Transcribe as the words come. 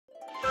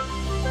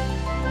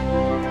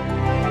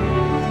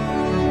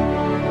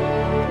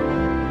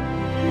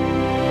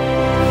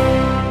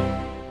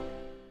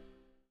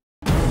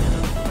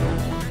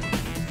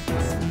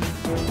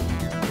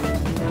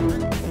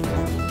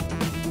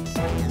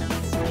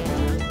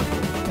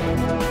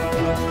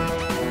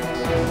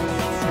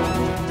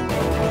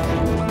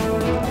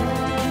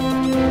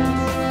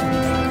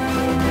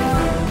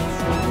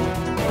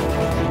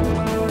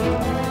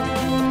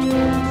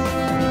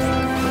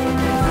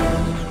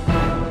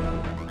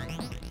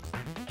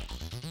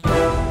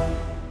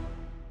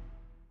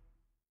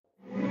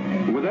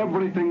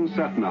everything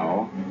set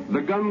now, the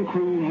gun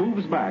crew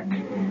moves back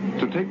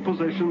to take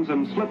positions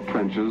in slip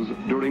trenches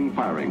during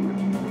firing.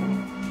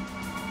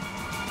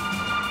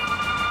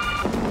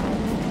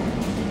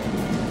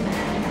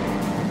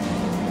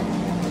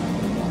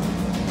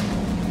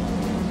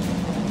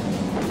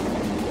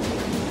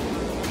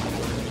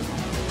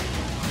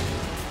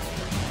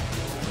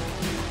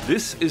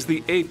 This is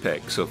the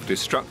apex of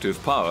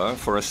destructive power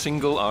for a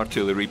single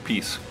artillery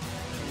piece.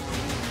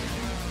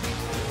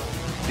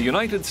 The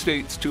United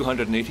States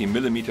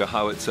 280mm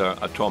howitzer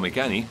Atomic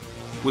Annie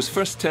was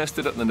first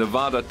tested at the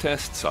Nevada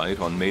test site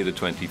on May the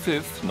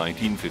 25th,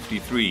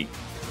 1953.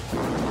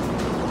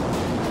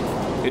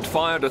 It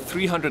fired a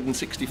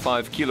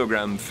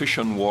 365-kilogram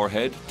fission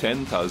warhead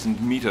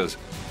 10,000 meters,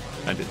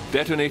 and it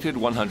detonated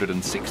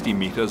 160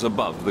 meters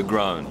above the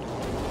ground.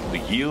 The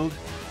yield,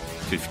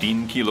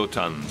 15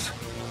 kilotons.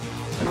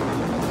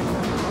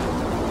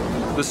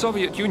 The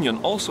Soviet Union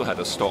also had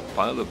a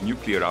stockpile of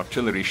nuclear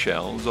artillery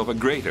shells of a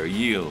greater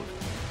yield.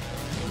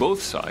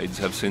 Both sides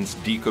have since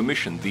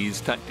decommissioned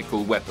these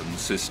tactical weapons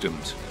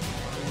systems.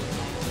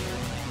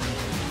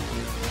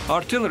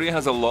 Artillery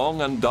has a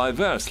long and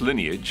diverse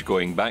lineage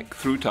going back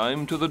through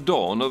time to the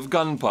dawn of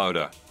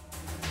gunpowder.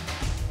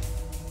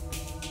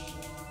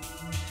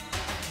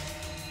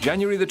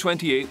 January the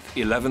 28th,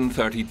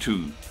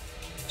 1132.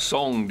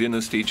 Song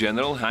dynasty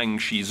general Han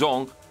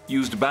Shizong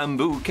used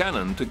bamboo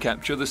cannon to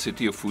capture the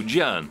city of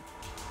Fujian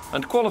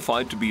and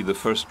qualified to be the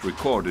first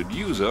recorded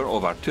user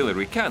of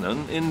artillery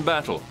cannon in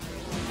battle.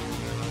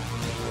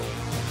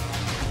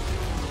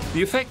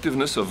 The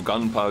effectiveness of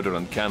gunpowder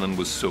and cannon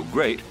was so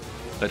great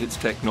that its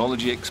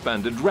technology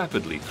expanded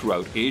rapidly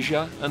throughout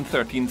Asia and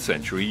 13th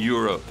century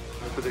Europe.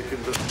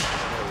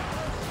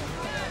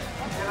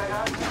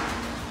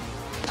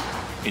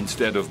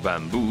 Instead of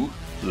bamboo,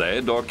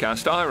 lead or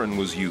cast iron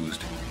was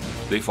used.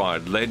 They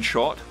fired lead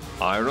shot,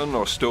 iron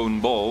or stone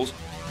balls,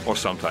 or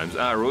sometimes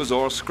arrows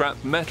or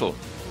scrap metal.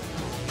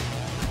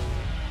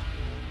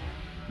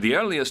 The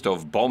earliest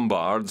of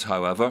bombards,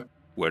 however,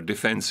 were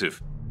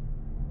defensive.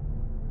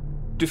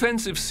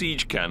 Defensive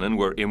siege cannon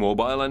were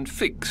immobile and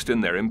fixed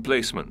in their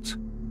emplacements.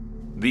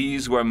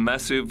 These were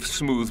massive,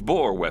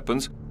 smooth-bore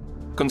weapons,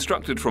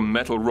 constructed from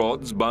metal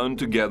rods bound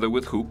together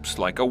with hoops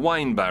like a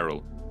wine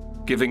barrel,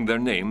 giving their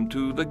name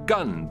to the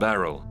gun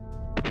barrel.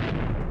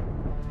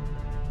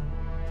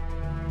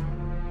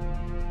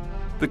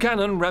 The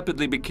cannon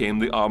rapidly became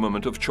the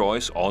armament of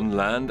choice on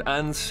land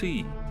and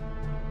sea.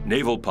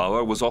 Naval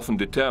power was often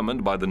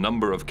determined by the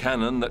number of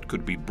cannon that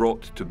could be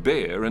brought to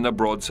bear in a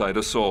broadside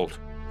assault.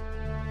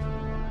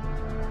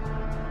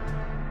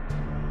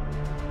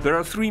 There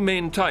are three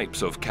main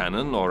types of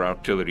cannon or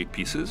artillery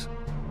pieces.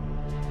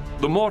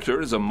 The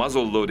mortar is a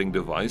muzzle-loading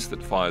device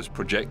that fires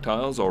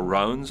projectiles or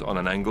rounds on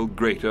an angle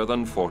greater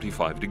than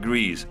 45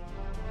 degrees.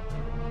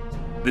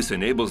 This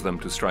enables them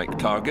to strike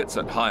targets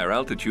at higher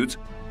altitudes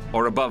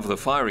or above the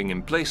firing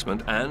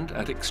emplacement and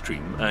at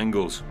extreme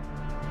angles.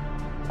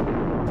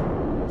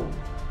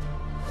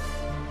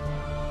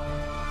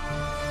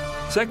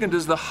 Second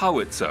is the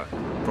howitzer,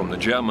 from the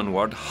German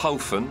word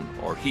Haufen,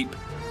 or heap,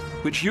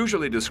 which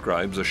usually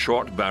describes a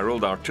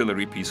short-barreled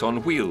artillery piece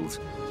on wheels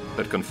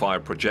that can fire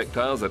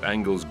projectiles at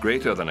angles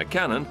greater than a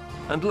cannon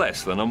and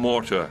less than a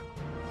mortar.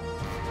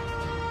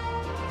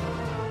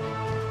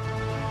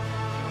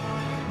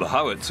 The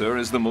howitzer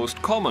is the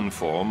most common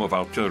form of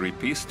artillery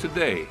piece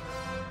today.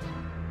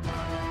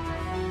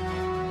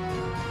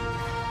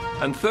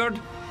 And third,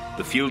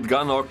 the field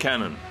gun or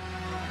cannon.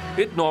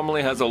 It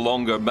normally has a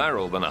longer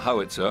barrel than a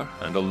howitzer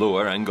and a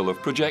lower angle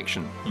of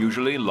projection,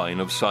 usually line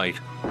of sight.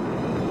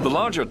 The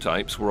larger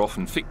types were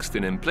often fixed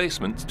in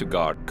emplacements to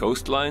guard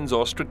coastlines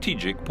or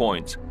strategic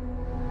points.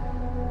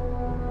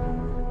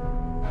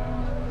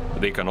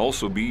 They can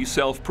also be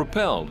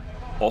self-propelled,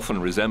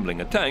 often resembling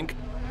a tank,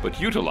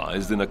 but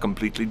utilized in a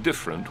completely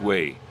different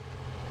way.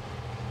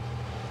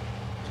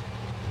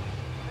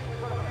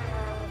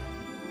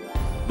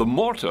 The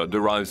mortar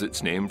derives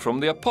its name from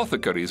the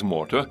apothecary's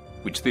mortar,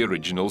 which the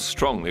original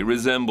strongly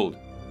resembled.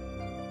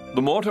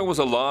 The mortar was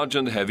a large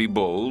and heavy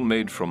bowl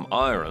made from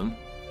iron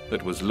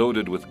that was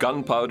loaded with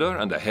gunpowder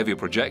and a heavy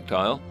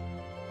projectile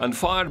and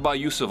fired by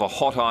use of a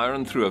hot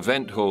iron through a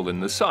vent hole in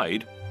the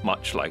side,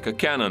 much like a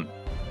cannon.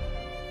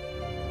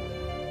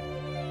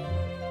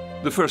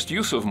 The first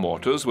use of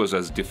mortars was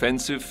as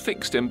defensive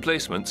fixed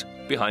emplacements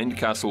behind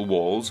castle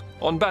walls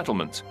on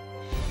battlements.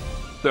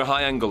 Their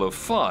high angle of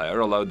fire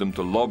allowed them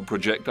to lob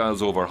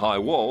projectiles over high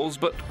walls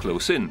but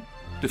close in,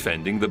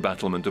 defending the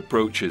battlement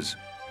approaches.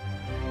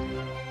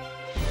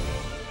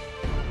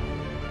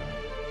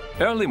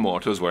 Early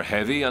mortars were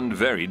heavy and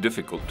very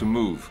difficult to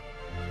move.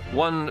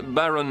 One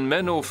Baron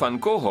Menno van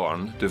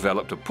Cohorn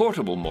developed a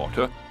portable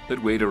mortar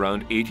that weighed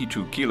around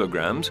 82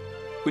 kilograms,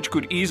 which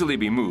could easily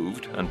be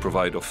moved and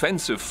provide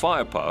offensive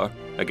firepower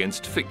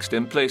against fixed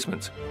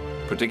emplacements,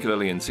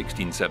 particularly in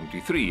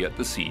 1673 at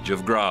the Siege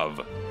of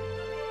Grave.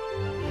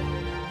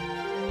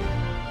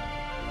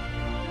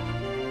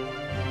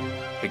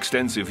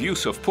 Extensive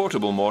use of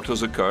portable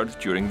mortars occurred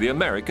during the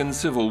American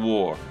Civil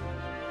War.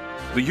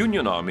 The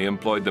Union Army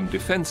employed them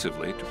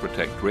defensively to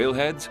protect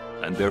railheads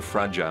and their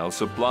fragile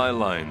supply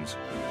lines.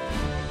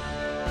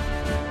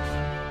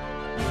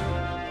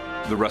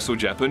 The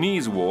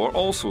Russo-Japanese War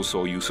also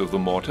saw use of the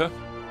mortar.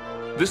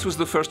 This was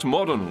the first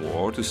modern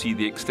war to see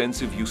the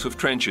extensive use of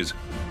trenches,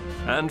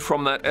 and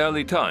from that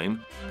early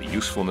time, the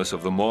usefulness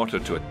of the mortar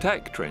to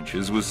attack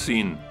trenches was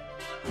seen.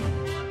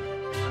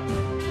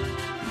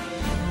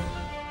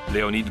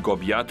 Leonid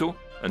Gobiato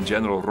and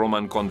General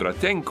Roman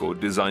Kondratenko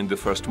designed the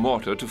first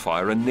mortar to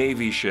fire a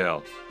navy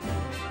shell.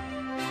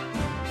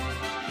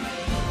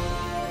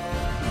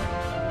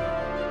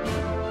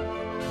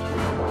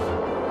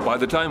 By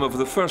the time of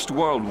the First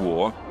World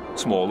War,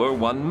 smaller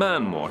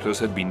one-man mortars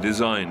had been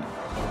designed.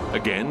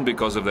 Again,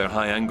 because of their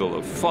high angle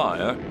of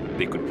fire,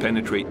 they could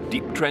penetrate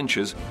deep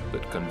trenches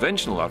that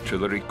conventional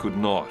artillery could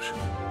not.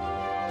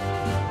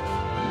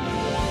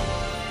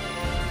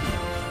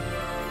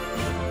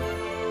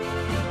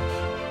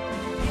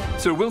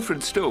 Sir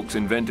Wilfrid Stokes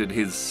invented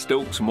his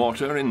Stokes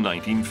mortar in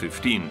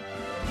 1915.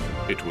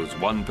 It was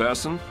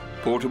one-person,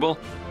 portable,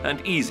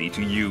 and easy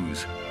to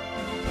use.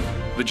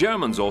 The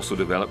Germans also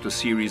developed a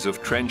series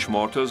of trench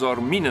mortars or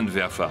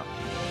Minenwerfer.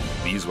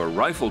 These were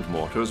rifled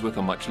mortars with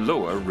a much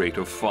lower rate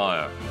of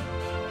fire.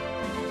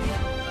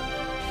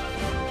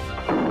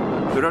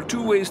 There are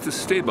two ways to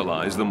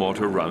stabilize the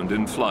mortar round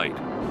in flight: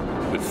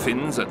 with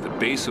fins at the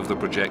base of the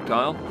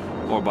projectile,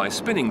 or by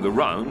spinning the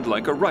round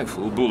like a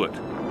rifle bullet.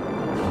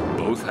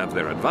 Both have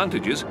their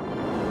advantages,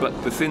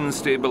 but the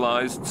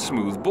fin-stabilized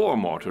smooth-bore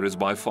mortar is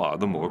by far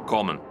the more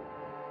common.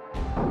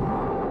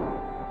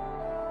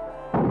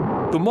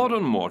 The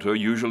modern mortar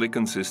usually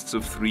consists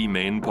of three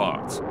main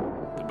parts: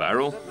 the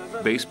barrel,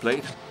 base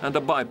plate, and a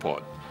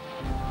bipod.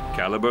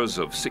 Calibers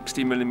of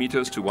 60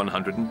 mm to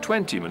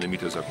 120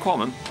 mm are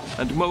common,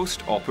 and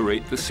most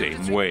operate the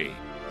same way.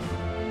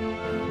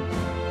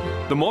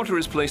 The mortar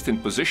is placed in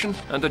position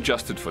and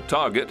adjusted for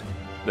target,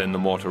 then the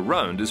mortar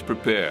round is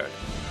prepared.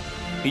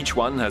 Each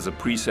one has a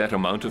preset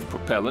amount of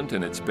propellant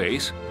in its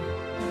base.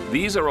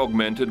 These are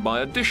augmented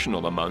by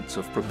additional amounts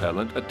of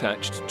propellant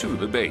attached to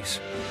the base.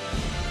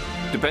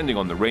 Depending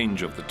on the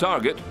range of the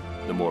target,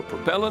 the more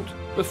propellant,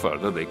 the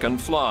further they can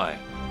fly.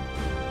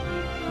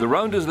 The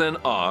round is then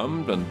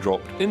armed and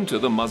dropped into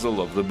the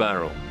muzzle of the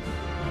barrel.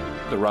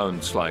 The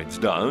round slides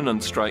down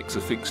and strikes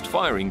a fixed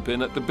firing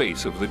pin at the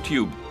base of the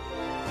tube.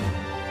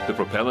 The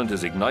propellant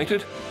is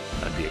ignited,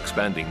 and the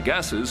expanding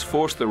gases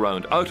force the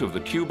round out of the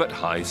tube at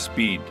high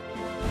speed.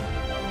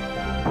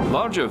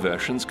 Larger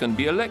versions can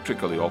be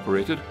electrically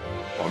operated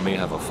or may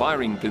have a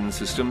firing pin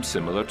system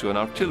similar to an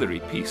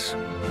artillery piece.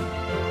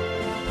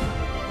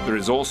 There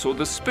is also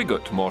the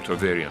spigot mortar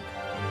variant.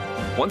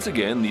 Once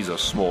again, these are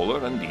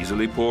smaller and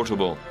easily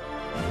portable.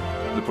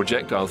 The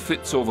projectile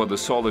fits over the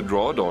solid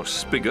rod or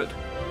spigot.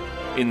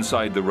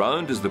 Inside the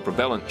round is the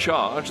propellant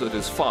charge that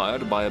is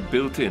fired by a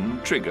built-in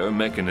trigger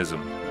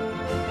mechanism.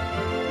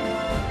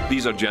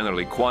 These are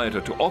generally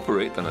quieter to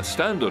operate than a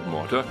standard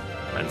mortar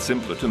and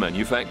simpler to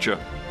manufacture.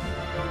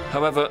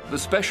 However, the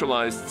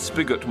specialized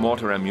spigot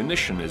mortar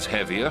ammunition is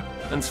heavier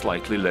and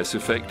slightly less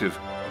effective.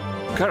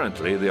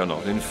 Currently, they are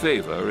not in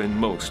favor in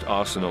most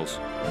arsenals.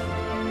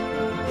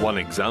 One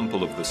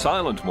example of the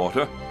silent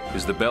mortar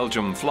is the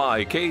Belgium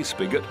Fly K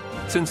spigot,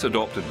 since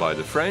adopted by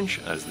the French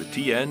as the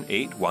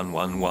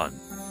TN8111.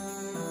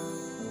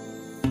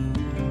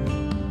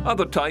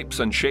 Other types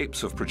and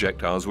shapes of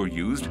projectiles were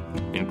used,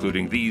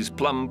 including these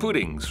plum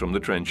puddings from the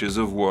trenches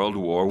of World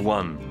War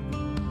I.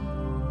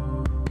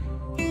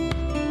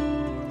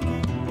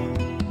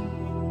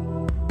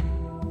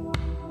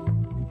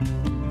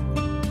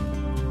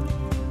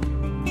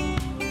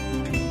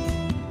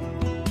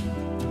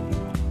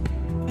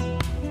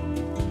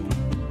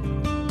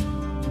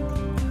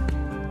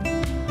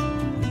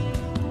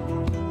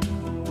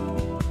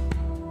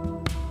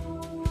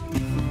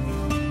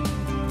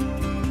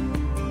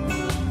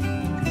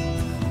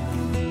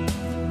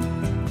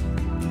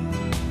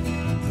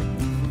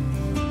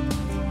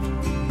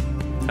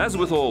 As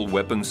with all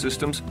weapon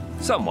systems,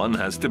 someone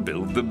has to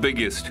build the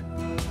biggest.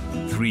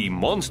 3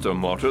 monster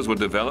mortars were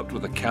developed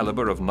with a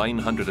caliber of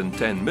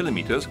 910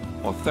 mm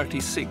or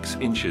 36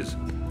 inches.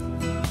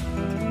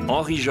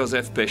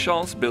 Henri-Joseph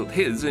Péchance built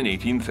his in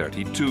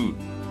 1832.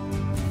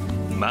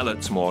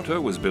 Mallet's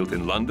mortar was built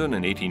in London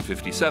in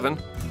 1857,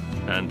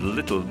 and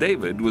Little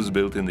David was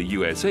built in the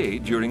USA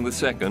during the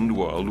Second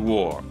World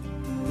War.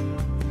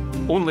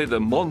 Only the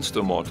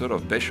monster mortar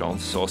of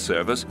Péchance saw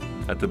service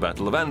at the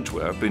Battle of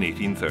Antwerp in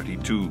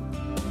 1832.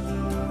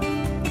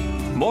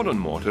 Modern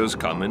mortars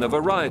come in a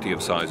variety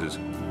of sizes,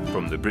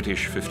 from the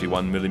British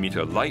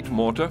 51mm light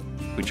mortar,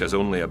 which has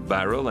only a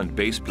barrel and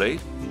base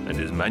plate and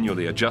is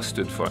manually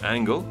adjusted for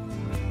angle,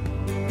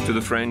 to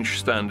the French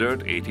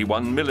standard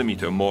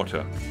 81mm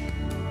mortar.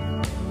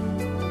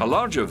 A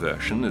larger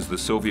version is the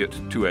Soviet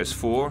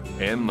 2S4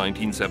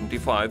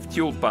 M1975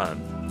 Tulpan,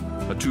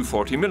 a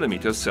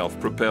 240mm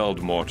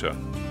self-propelled mortar.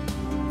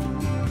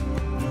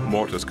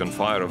 Mortars can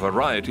fire a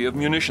variety of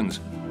munitions,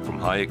 from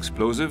high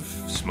explosive,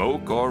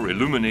 smoke, or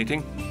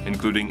illuminating,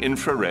 including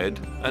infrared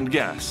and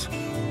gas.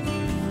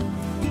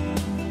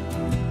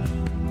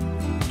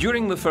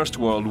 During the First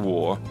World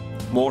War,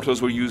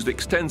 mortars were used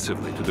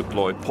extensively to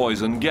deploy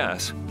poison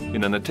gas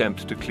in an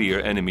attempt to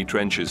clear enemy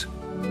trenches.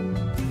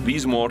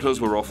 These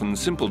mortars were often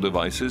simple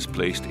devices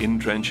placed in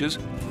trenches,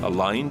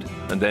 aligned,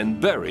 and then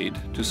buried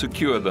to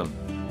secure them.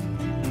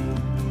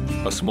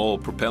 A small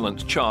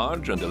propellant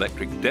charge and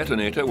electric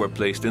detonator were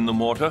placed in the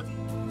mortar,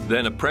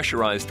 then a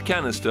pressurized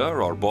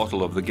canister or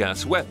bottle of the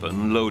gas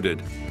weapon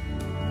loaded.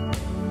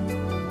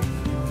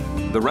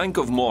 The rank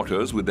of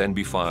mortars would then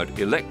be fired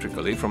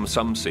electrically from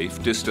some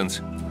safe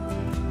distance.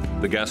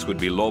 The gas would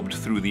be lobbed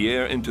through the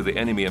air into the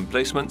enemy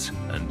emplacements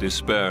and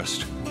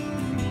dispersed.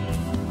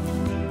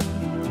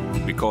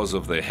 Because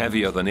of the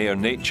heavier-than-air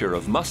nature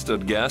of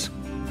mustard gas,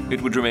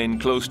 it would remain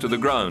close to the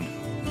ground,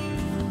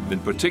 in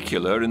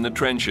particular in the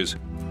trenches,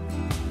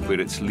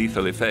 where its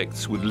lethal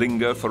effects would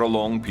linger for a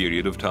long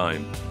period of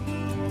time.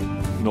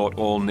 Not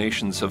all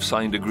nations have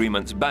signed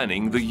agreements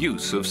banning the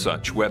use of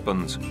such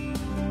weapons.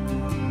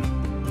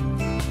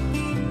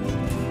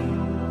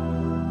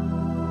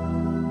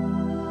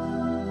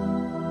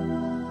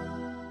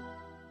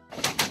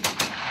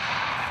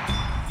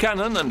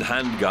 Cannon and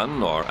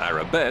handgun, or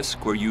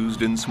arabesque, were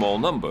used in small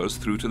numbers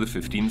through to the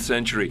 15th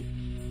century,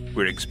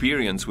 where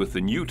experience with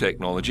the new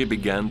technology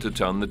began to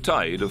turn the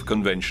tide of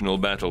conventional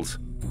battles.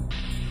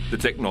 The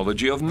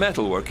technology of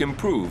metalwork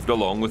improved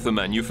along with the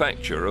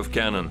manufacture of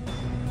cannon.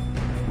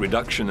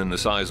 Reduction in the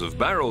size of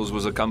barrels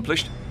was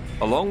accomplished,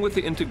 along with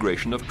the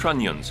integration of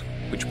trunnions,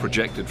 which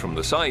projected from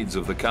the sides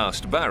of the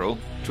cast barrel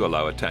to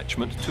allow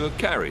attachment to a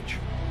carriage.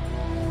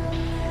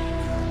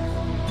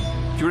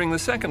 During the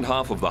second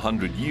half of the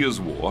 100 Years'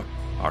 War,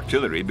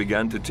 artillery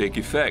began to take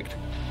effect.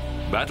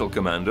 Battle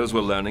commanders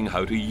were learning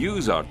how to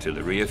use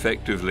artillery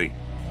effectively.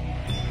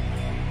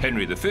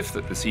 Henry V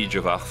at the siege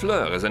of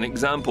Harfleur is an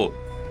example.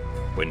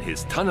 When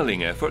his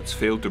tunneling efforts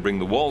failed to bring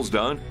the walls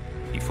down,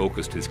 he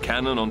focused his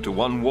cannon onto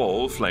one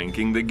wall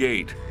flanking the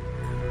gate.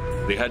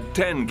 They had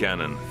 10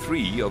 cannon,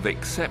 3 of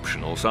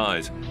exceptional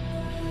size.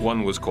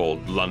 One was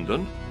called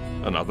London,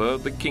 another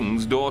the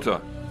King's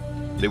Daughter.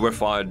 They were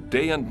fired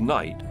day and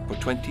night for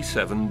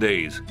 27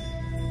 days.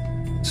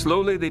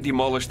 Slowly they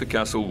demolished the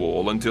castle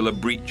wall until a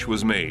breach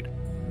was made,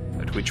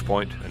 at which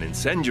point an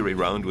incendiary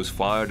round was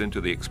fired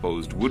into the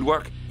exposed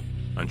woodwork,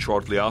 and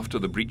shortly after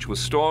the breach was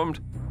stormed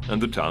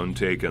and the town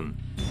taken.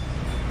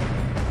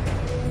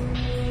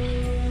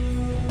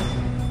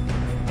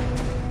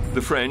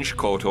 The French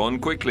caught on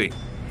quickly,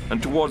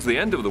 and towards the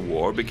end of the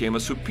war became a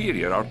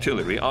superior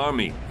artillery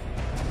army.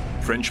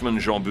 Frenchman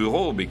Jean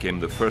Bureau became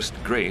the first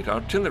great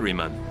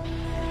artilleryman.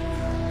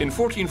 In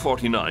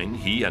 1449,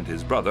 he and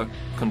his brother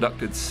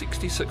conducted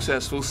 60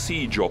 successful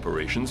siege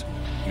operations,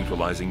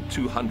 utilizing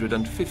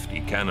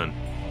 250 cannon.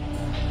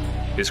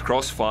 His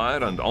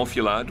crossfire and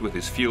enfilade with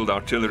his field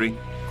artillery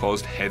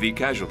caused heavy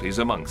casualties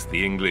amongst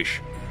the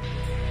English.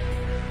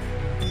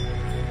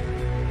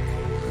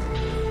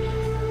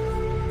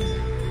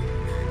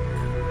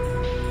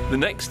 The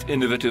next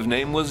innovative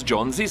name was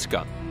John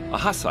Ziska, a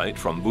Hussite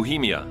from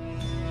Bohemia.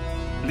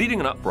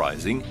 Leading an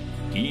uprising,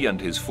 he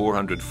and his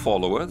 400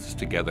 followers,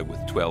 together with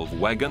 12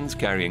 wagons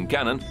carrying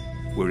cannon,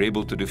 were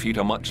able to defeat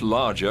a much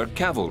larger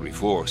cavalry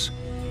force.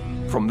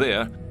 From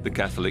there, the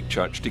Catholic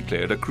Church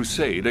declared a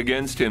crusade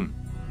against him.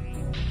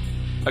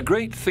 A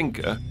great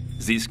thinker,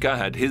 Ziska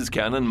had his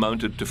cannon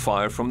mounted to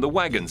fire from the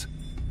wagons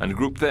and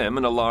grouped them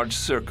in a large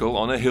circle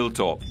on a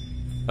hilltop,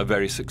 a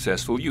very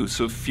successful use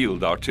of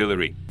field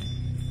artillery.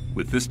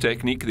 With this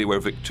technique, they were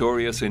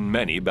victorious in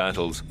many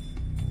battles.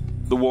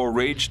 The war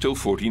raged till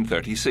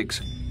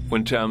 1436,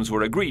 when terms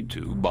were agreed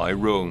to by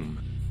Rome.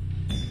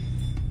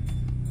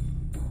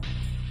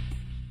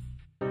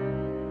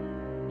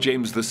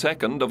 James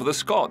II of the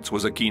Scots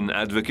was a keen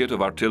advocate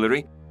of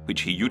artillery,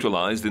 which he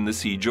utilized in the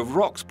siege of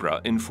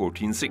Roxburgh in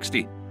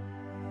 1460.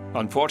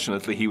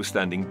 Unfortunately, he was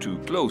standing too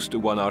close to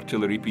one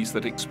artillery piece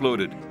that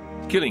exploded,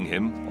 killing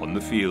him on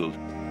the field.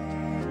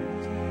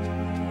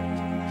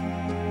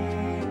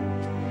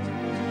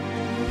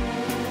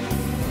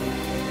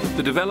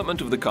 The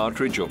development of the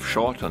cartridge of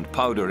shot and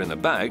powder in a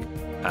bag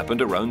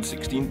happened around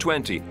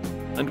 1620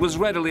 and was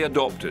readily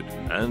adopted,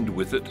 and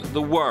with it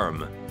the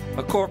worm,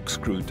 a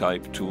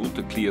corkscrew-type tool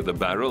to clear the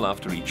barrel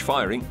after each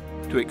firing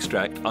to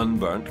extract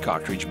unburnt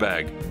cartridge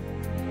bag.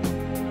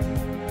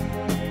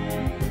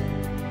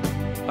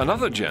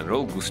 Another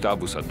general,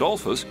 Gustavus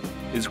Adolphus,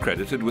 is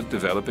credited with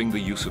developing the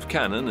use of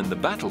cannon in the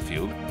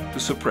battlefield to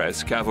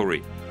suppress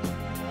cavalry.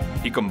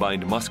 He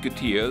combined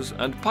musketeers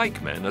and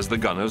pikemen as the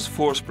gunners'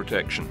 force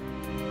protection.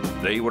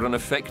 They were an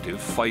effective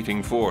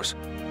fighting force.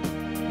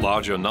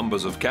 Larger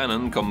numbers of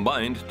cannon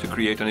combined to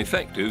create an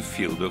effective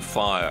field of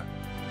fire.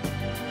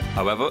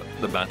 However,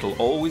 the battle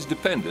always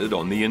depended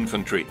on the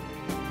infantry.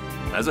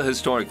 As a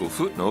historical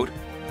footnote,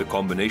 the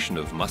combination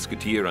of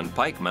musketeer and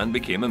pikeman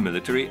became a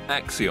military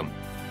axiom.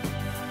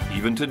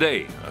 Even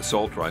today,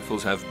 assault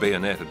rifles have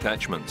bayonet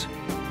attachments.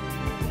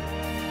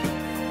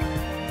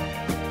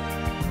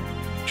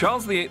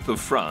 Charles VIII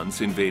of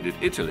France invaded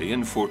Italy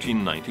in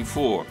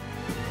 1494.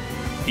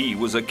 He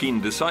was a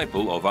keen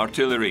disciple of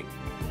artillery.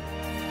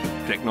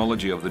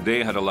 technology of the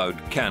day had allowed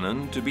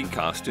cannon to be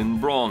cast in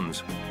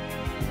bronze.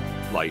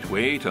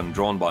 Lightweight and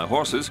drawn by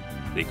horses,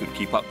 they could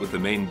keep up with the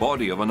main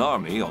body of an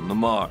army on the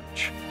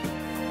march.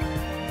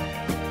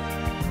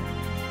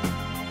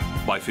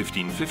 By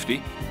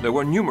 1550, there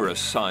were numerous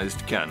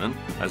sized cannon,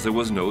 as there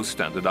was no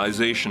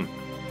standardization.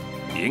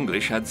 The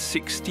English had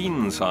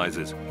 16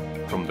 sizes,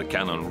 from the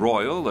cannon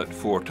royal at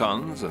 4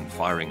 tons and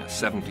firing a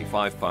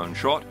 75-pound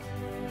shot,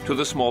 to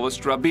the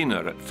smallest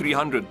Rabbiner at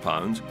 300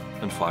 pounds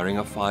and firing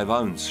a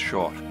 5-ounce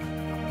shot.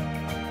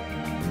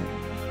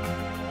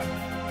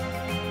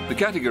 The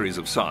categories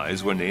of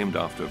size were named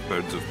after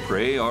birds of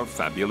prey or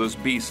fabulous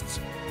beasts.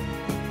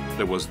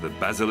 There was the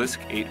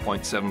basilisk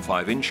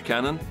 8.75-inch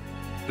cannon,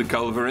 the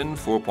culverin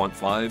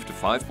 4.5 to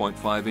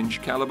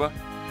 5.5-inch caliber,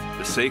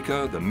 the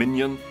saker, the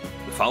minion,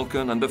 the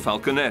falcon and the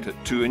falconet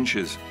at 2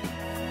 inches.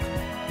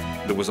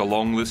 There was a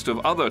long list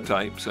of other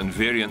types and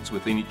variants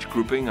within each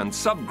grouping and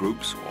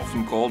subgroups,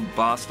 often called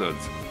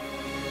bastards.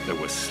 There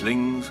were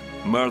slings,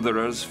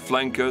 murderers,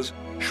 flankers,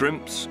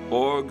 shrimps,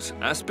 orgs,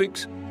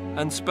 aspics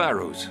and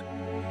sparrows.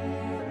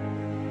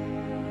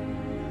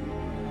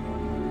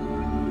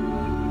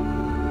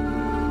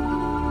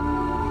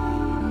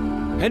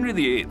 Henry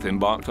VIII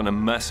embarked on a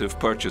massive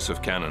purchase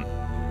of cannon.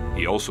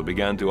 He also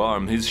began to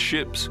arm his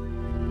ships.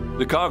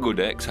 The cargo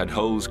decks had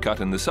holes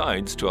cut in the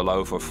sides to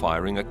allow for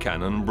firing a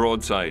cannon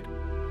broadside.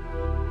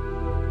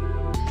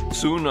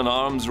 Soon an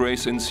arms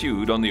race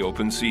ensued on the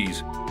open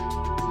seas.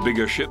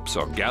 Bigger ships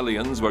or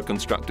galleons were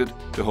constructed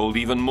to hold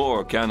even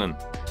more cannon.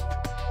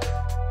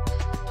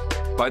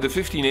 By the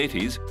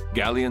 1580s,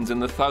 galleons in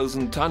the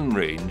 1,000-ton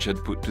range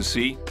had put to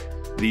sea.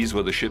 These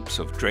were the ships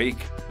of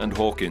Drake and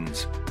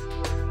Hawkins.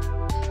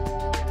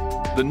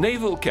 The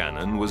naval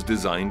cannon was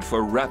designed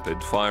for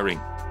rapid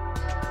firing.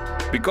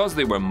 Because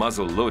they were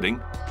muzzle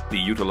loading, they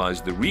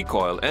utilized the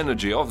recoil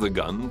energy of the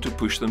gun to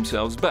push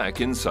themselves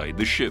back inside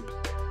the ship.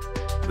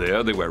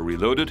 There they were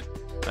reloaded,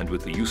 and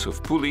with the use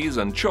of pulleys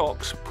and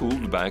chocks,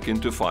 pulled back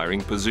into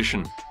firing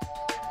position.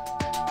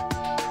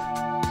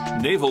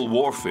 Naval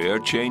warfare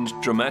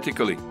changed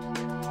dramatically.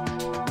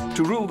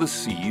 To rule the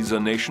seas, a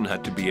nation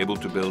had to be able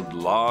to build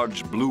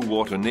large blue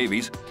water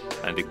navies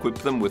and equip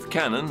them with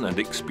cannon and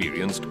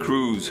experienced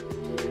crews.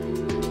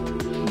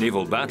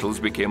 Naval battles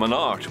became an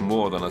art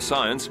more than a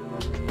science,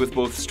 with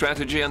both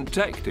strategy and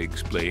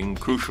tactics playing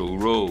crucial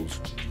roles.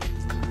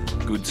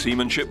 Good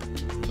seamanship,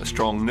 a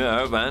strong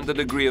nerve and a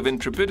degree of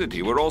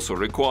intrepidity were also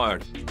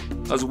required,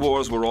 as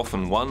wars were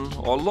often won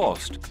or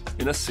lost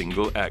in a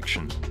single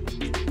action.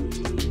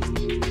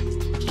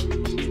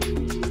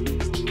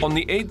 On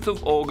the 8th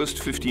of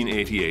August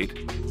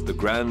 1588, the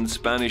Grand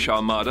Spanish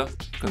Armada,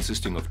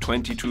 consisting of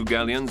 22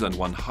 galleons and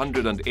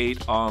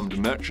 108 armed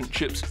merchant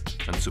ships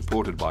and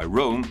supported by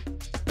Rome,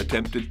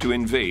 attempted to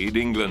invade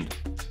England.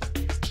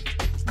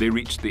 They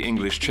reached the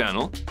English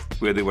Channel,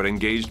 where they were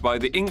engaged by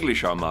the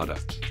English Armada,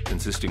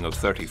 consisting of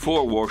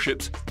 34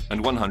 warships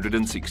and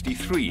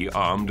 163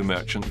 armed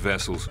merchant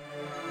vessels.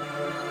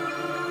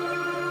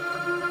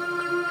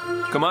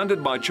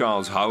 Commanded by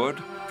Charles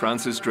Howard,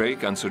 Francis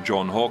Drake and Sir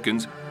John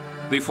Hawkins,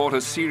 they fought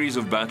a series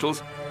of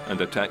battles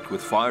and attacked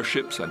with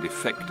fireships and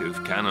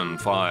effective cannon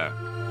fire.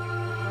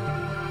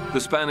 The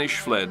Spanish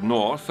fled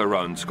north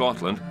around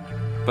Scotland,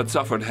 but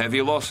suffered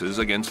heavy losses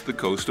against the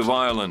coast of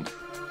Ireland.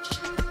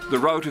 The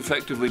rout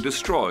effectively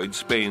destroyed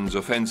Spain's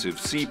offensive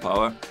sea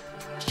power.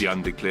 The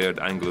undeclared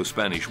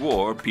Anglo-Spanish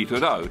War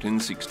petered out in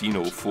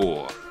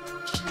 1604.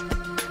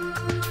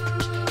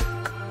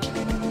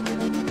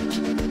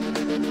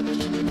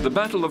 The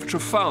Battle of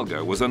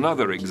Trafalgar was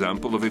another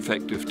example of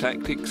effective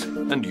tactics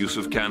and use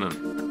of cannon.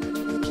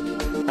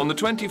 On the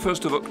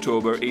 21st of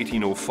October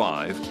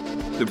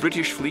 1805, the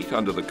British fleet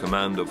under the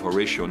command of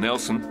Horatio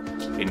Nelson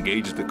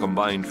engaged the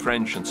combined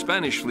French and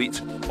Spanish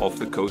fleets off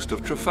the coast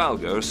of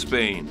Trafalgar,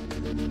 Spain.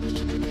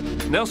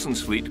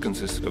 Nelson's fleet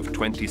consisted of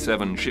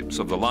 27 ships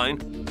of the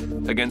line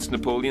against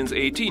Napoleon's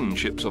 18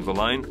 ships of the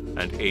line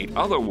and 8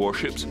 other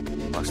warships,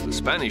 plus the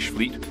Spanish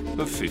fleet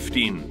of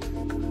 15.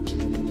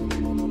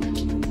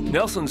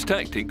 Nelson's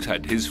tactics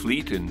had his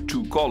fleet in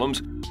 2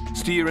 columns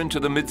steer into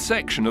the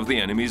midsection of the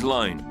enemy's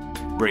line,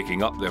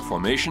 breaking up their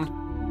formation,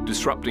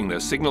 disrupting their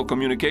signal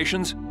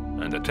communications,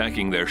 and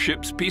attacking their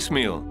ships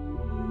piecemeal.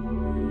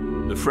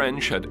 The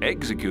French had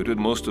executed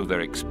most of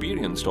their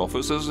experienced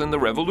officers in the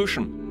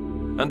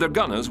Revolution, and their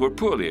gunners were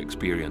poorly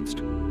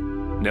experienced.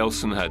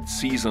 Nelson had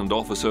seasoned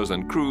officers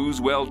and crews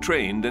well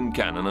trained in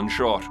cannon and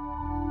shot.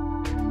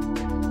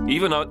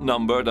 Even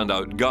outnumbered and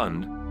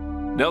outgunned,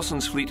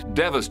 Nelson's fleet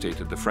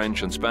devastated the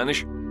French and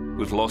Spanish,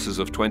 with losses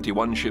of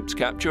 21 ships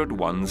captured,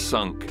 1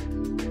 sunk.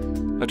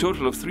 A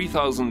total of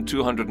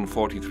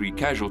 3,243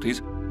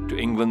 casualties to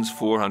England's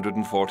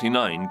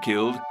 449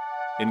 killed,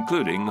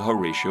 including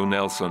Horatio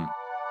Nelson.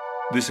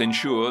 This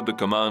ensured the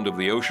command of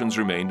the oceans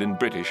remained in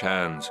British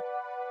hands.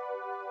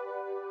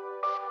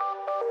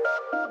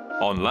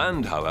 On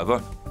land,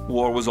 however,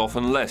 war was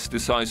often less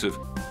decisive,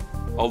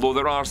 although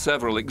there are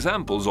several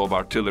examples of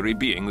artillery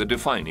being the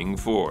defining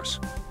force.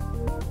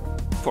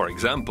 For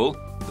example,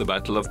 the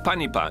Battle of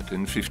Panipat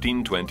in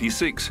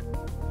 1526.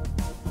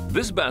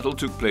 This battle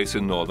took place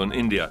in northern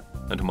India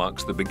and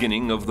marks the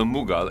beginning of the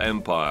Mughal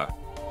Empire.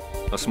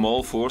 A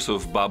small force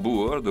of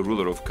Babur, the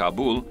ruler of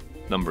Kabul,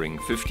 numbering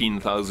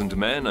 15,000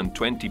 men and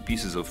 20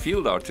 pieces of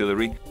field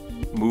artillery,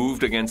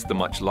 moved against the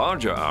much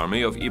larger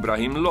army of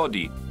Ibrahim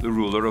Lodi, the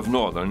ruler of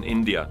northern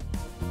India.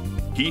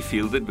 He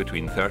fielded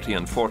between 30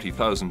 and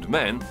 40,000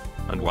 men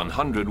and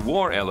 100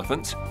 war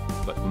elephants,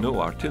 but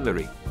no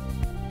artillery.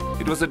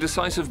 It was a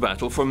decisive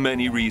battle for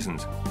many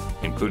reasons,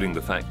 including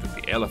the fact that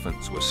the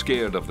elephants were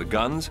scared of the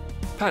guns,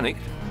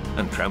 panicked,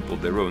 and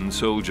trampled their own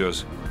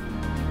soldiers.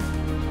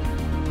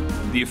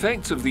 The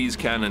effects of these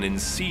cannon in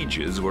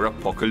sieges were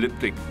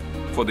apocalyptic,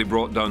 for they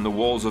brought down the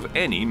walls of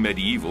any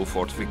medieval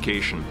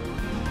fortification.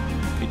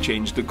 It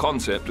changed the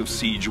concept of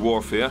siege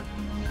warfare.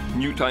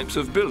 New types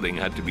of building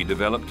had to be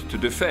developed to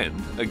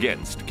defend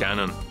against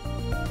cannon.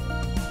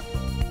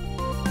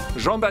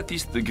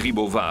 Jean-Baptiste de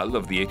Gribeauval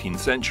of the 18th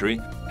century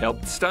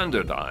helped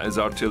standardize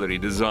artillery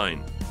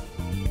design.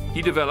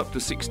 He developed a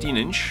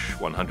 16-inch,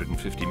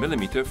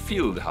 150mm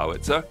field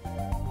howitzer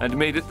and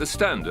made it the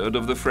standard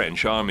of the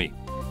French army.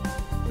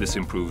 This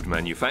improved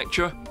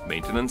manufacture,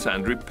 maintenance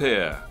and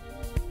repair.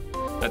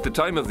 At the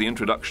time of the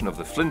introduction of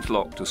the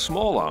flintlock to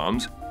small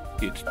arms,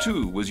 it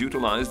too was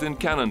utilized in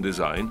cannon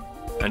design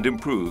and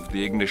improved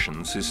the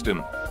ignition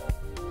system.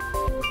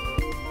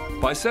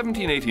 By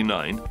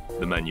 1789,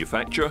 the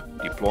manufacture,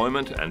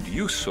 deployment and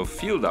use of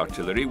field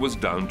artillery was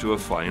down to a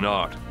fine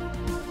art,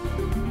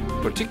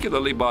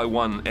 particularly by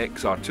one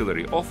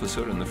ex-artillery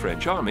officer in the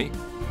French army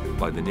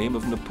by the name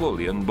of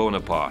Napoleon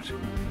Bonaparte.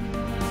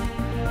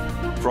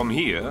 From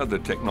here, the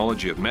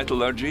technology of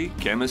metallurgy,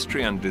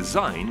 chemistry and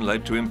design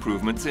led to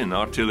improvements in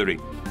artillery.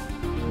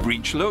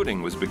 Breech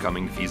loading was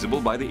becoming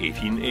feasible by the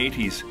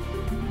 1880s.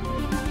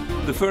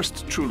 The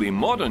first truly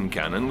modern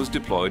cannon was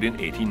deployed in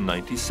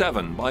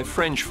 1897 by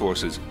French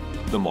forces,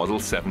 the Model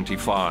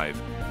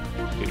 75.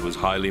 It was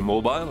highly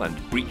mobile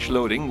and breech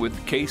loading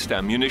with cased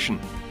ammunition,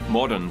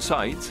 modern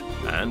sights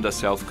and a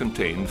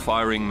self-contained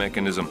firing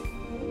mechanism.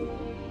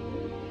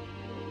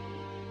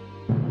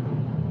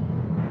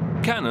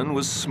 Cannon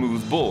was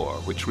smooth bore,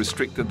 which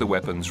restricted the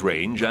weapon's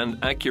range and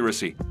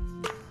accuracy.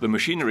 The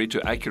machinery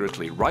to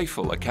accurately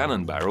rifle a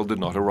cannon barrel did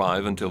not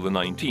arrive until the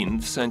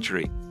 19th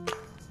century.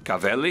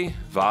 Cavelli,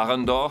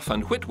 Warendorf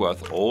and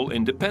Whitworth all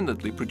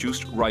independently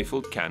produced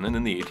rifled cannon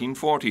in the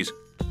 1840s.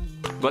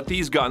 But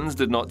these guns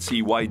did not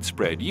see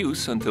widespread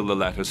use until the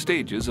latter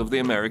stages of the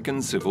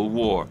American Civil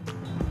War,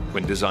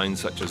 when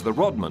designs such as the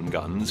Rodman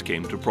guns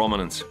came to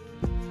prominence.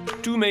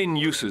 Two main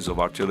uses of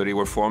artillery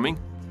were forming: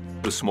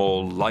 the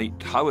small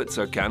light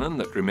howitzer cannon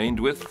that remained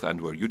with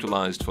and were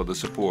utilized for the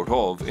support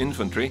of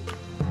infantry,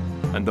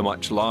 and the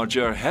much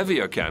larger,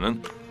 heavier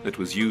cannon that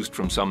was used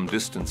from some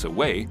distance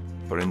away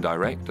for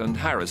indirect and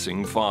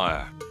harassing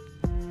fire.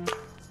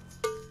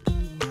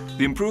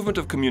 The improvement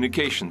of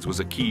communications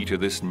was a key to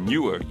this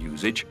newer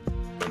usage,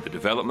 and the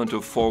development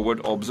of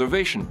forward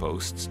observation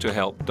posts to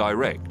help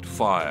direct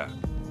fire.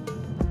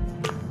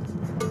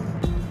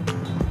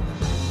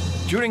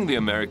 During the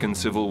American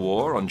Civil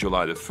War on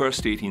July 1,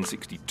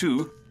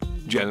 1862,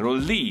 General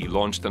Lee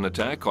launched an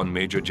attack on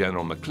Major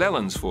General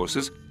McClellan's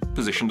forces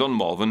positioned on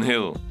Malvern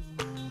Hill.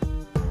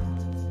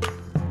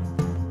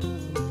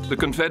 The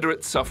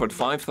Confederates suffered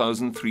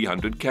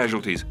 5,300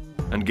 casualties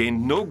and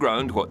gained no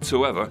ground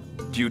whatsoever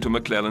due to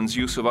McClellan's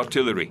use of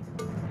artillery.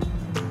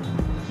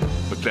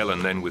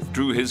 McClellan then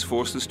withdrew his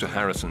forces to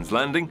Harrison's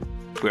Landing,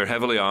 where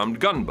heavily armed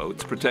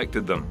gunboats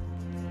protected them.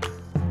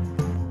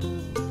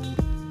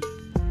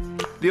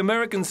 The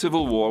American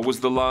Civil War was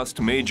the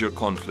last major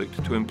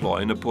conflict to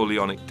employ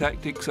Napoleonic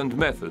tactics and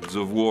methods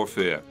of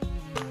warfare.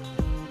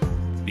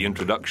 The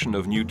introduction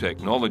of new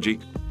technology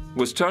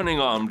was turning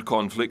armed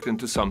conflict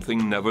into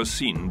something never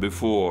seen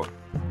before.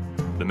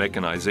 The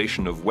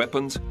mechanization of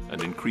weapons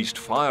and increased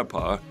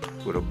firepower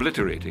were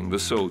obliterating the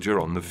soldier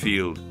on the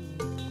field.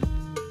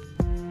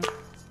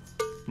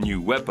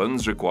 New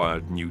weapons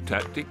required new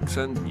tactics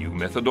and new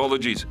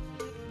methodologies.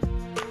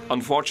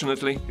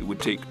 Unfortunately, it would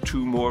take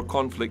 2 more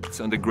conflicts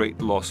and a great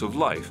loss of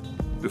life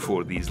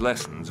before these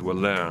lessons were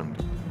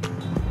learned.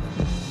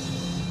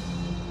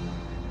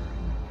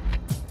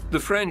 The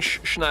French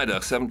Schneider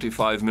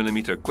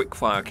 75mm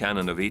quick-fire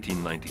cannon of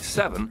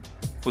 1897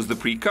 was the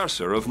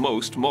precursor of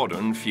most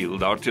modern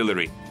field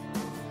artillery.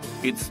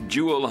 Its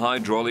dual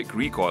hydraulic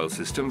recoil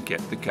system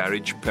kept the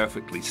carriage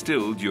perfectly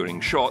still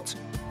during shots,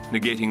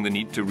 negating the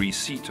need to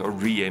reseat or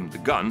re-aim the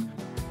gun,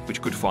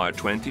 which could fire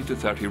 20 to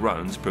 30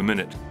 rounds per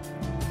minute.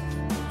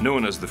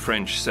 Known as the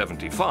French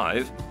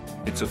 75,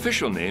 its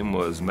official name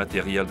was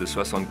Matériel de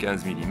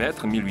 75mm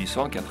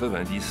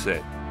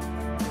 1897.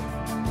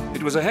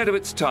 It was ahead of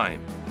its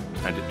time,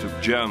 and it took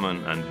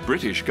German and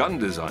British gun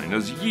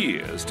designers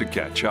years to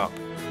catch up.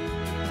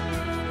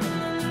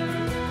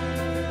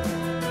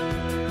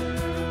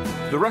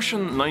 The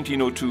Russian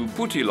 1902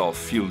 Putilov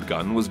field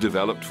gun was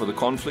developed for the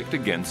conflict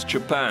against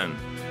Japan.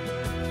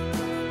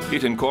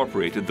 It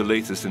incorporated the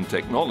latest in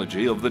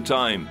technology of the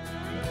time.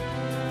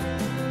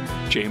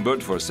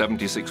 Chambered for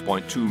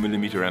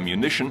 76.2mm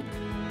ammunition,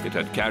 It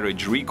had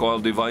carriage recoil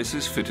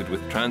devices fitted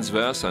with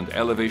transverse and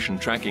elevation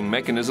tracking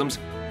mechanisms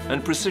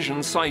and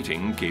precision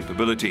sighting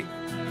capability.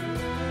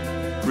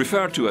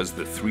 Referred to as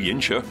the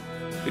 3-incher,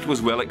 it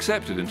was well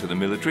accepted into the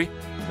military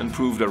and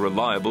proved a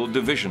reliable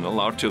divisional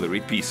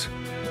artillery piece.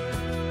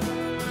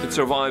 It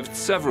survived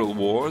several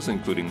wars,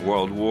 including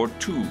World War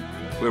II,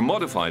 where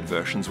modified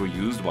versions were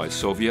used by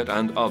Soviet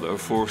and other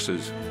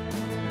forces.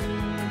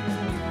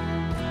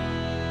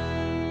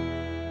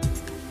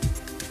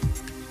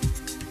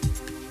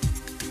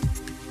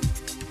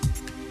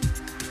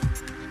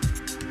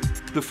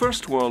 The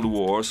First World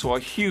War saw a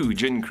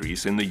huge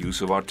increase in the use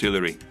of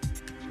artillery.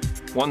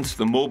 Once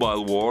the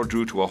mobile war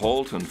drew to a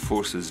halt and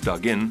forces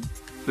dug in,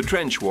 the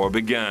trench war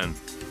began,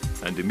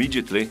 and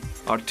immediately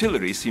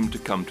artillery seemed to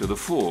come to the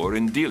fore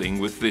in dealing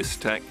with this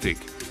tactic.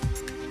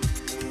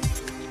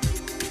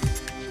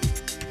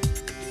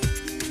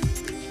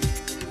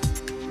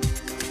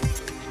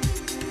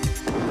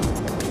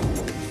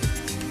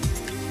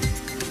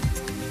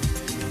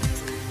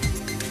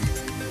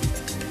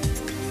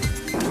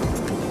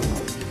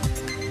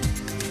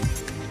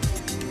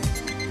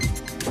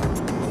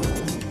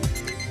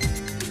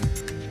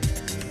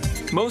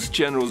 Most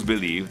generals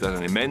believed that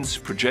an immense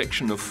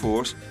projection of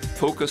force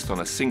focused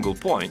on a single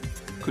point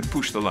could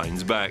push the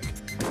lines back.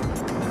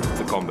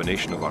 The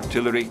combination of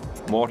artillery,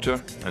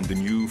 mortar, and the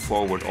new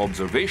forward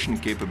observation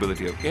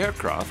capability of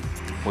aircraft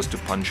was to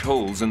punch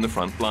holes in the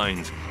front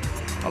lines,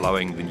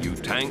 allowing the new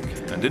tank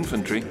and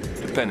infantry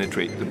to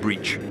penetrate the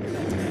breach.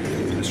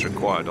 This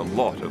required a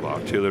lot of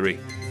artillery.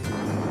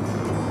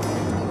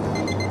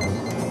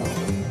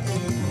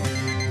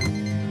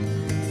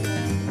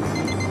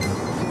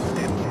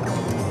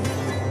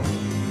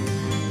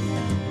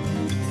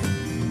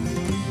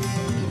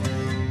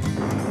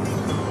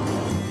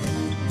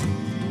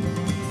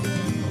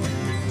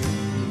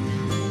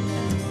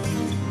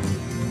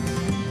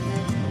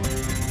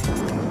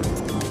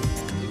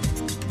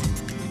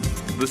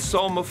 The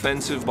Somme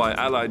offensive by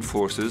Allied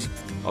forces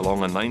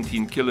along a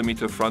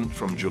 19-kilometer front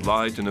from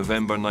July to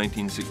November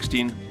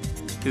 1916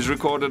 is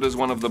recorded as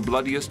one of the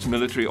bloodiest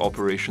military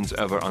operations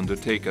ever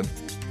undertaken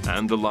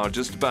and the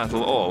largest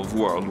battle of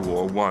World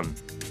War I.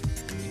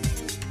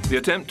 The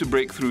attempt to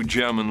break through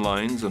German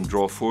lines and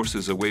draw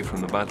forces away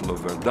from the Battle of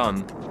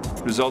Verdun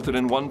resulted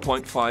in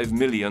 1.5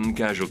 million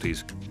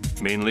casualties,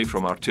 mainly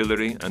from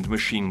artillery and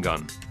machine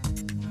gun.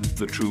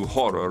 The true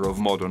horror of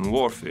modern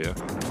warfare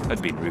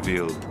had been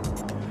revealed.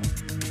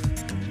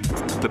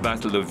 The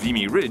Battle of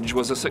Vimy Ridge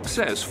was a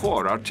success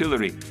for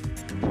artillery.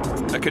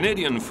 A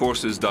Canadian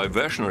forces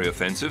diversionary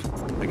offensive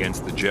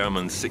against the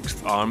German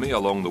 6th Army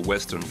along the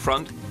Western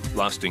Front,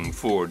 lasting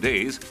 4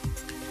 days,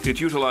 it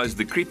utilized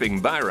the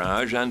creeping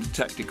barrage and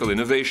tactical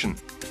innovation.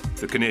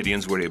 The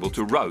Canadians were able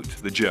to rout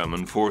the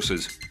German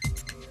forces.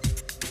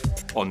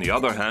 On the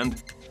other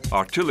hand,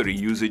 artillery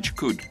usage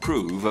could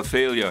prove a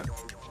failure.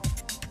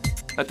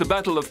 At the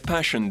Battle of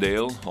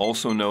Passchendaele,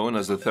 also known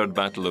as the Third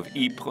Battle of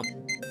Ypres,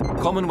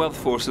 Commonwealth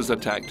forces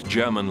attacked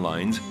German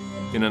lines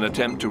in an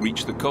attempt to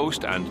reach the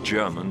coast and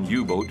German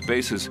U-boat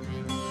bases.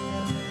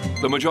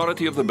 The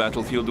majority of the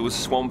battlefield was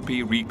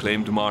swampy,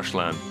 reclaimed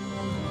marshland,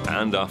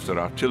 and after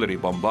artillery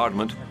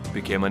bombardment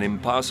became an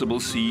impassable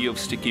sea of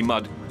sticky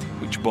mud,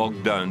 which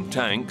bogged down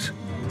tanks,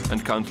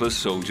 and countless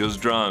soldiers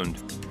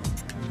drowned.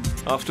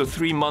 After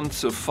 3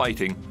 months of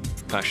fighting,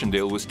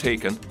 Passchendaele was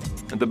taken,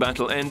 and the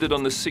battle ended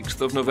on the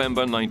 6th of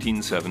November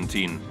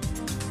 1917.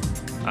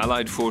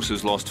 Allied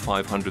forces lost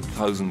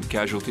 500,000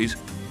 casualties,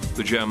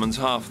 the Germans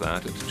half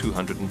that at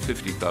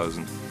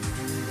 250,000.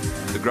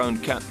 The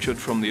ground captured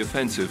from the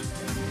offensive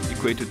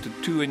equated to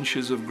 2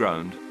 inches of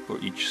ground for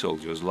each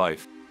soldier's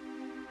life.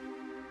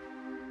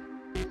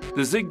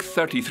 The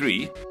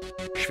SIG-33,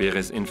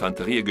 Schweres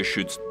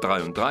Infanteriegeschütz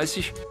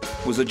 33,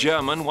 was a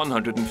German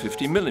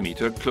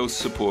 150mm close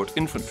support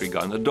infantry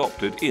gun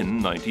adopted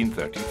in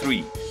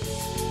 1933.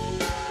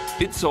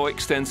 It saw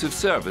extensive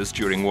service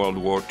during World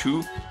War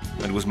II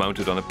and was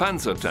mounted on a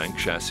panzer tank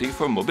chassis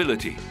for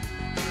mobility.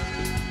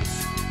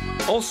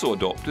 Also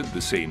adopted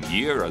the same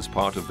year as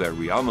part of their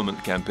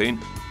rearmament campaign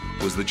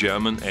was the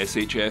German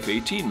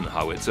SHF-18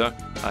 Howitzer,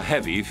 a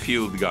heavy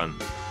field gun.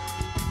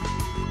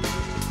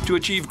 To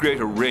achieve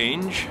greater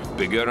range,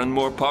 bigger and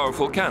more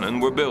powerful cannon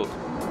were built.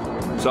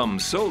 Some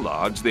so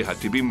large they had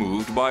to be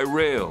moved by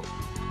rail.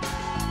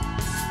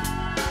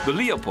 The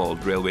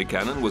Leopold railway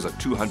cannon was a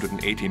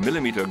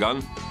 280mm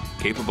gun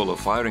capable of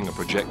firing a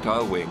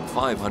projectile weighing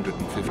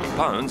 550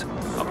 pounds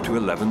up to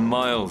 11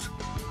 miles.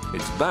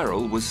 Its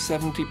barrel was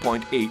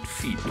 70.8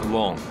 feet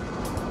long.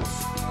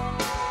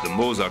 The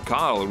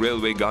Moser-Karl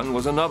railway gun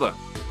was another.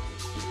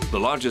 The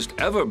largest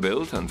ever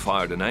built and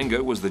fired in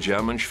anger was the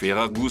German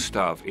Schwerer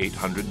Gustav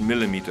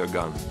 800mm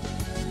gun.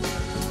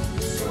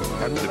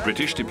 The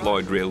British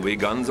deployed railway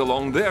guns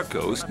along their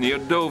coast near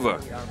Dover.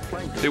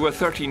 They were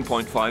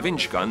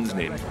 13.5-inch guns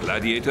named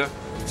Gladiator,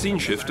 Scene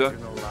Shifter,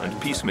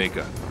 and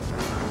Peacemaker.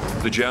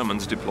 The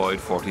Germans deployed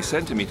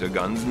 40cm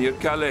guns near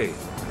Calais.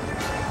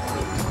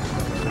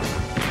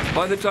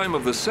 By the time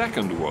of the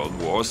Second World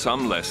War,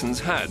 some lessons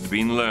had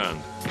been learned.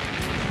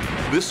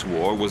 This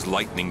war was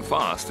lightning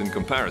fast in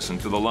comparison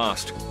to the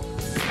last.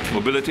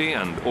 Mobility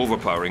and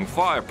overpowering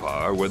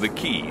firepower were the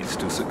keys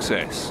to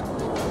success.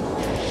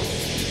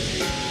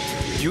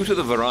 Due to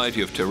the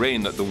variety of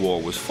terrain that the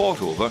war was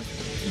fought over,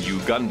 new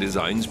gun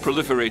designs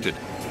proliferated.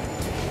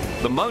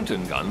 The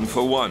mountain gun,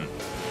 for one.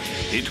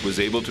 It was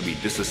able to be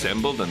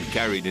disassembled and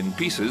carried in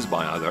pieces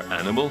by either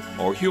animal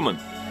or human.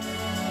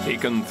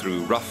 Taken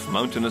through rough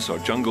mountainous or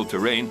jungle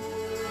terrain,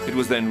 it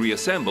was then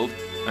reassembled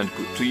and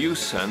put to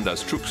use, and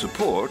as troop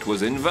support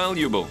was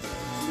invaluable.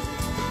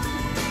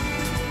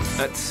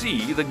 At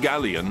sea, the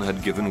galleon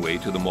had given way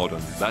to the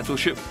modern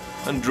battleship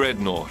and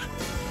dreadnought.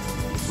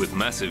 With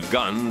massive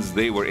guns,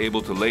 they were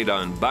able to lay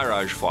down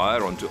barrage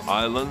fire onto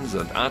islands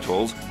and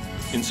atolls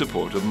in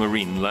support of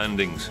marine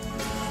landings.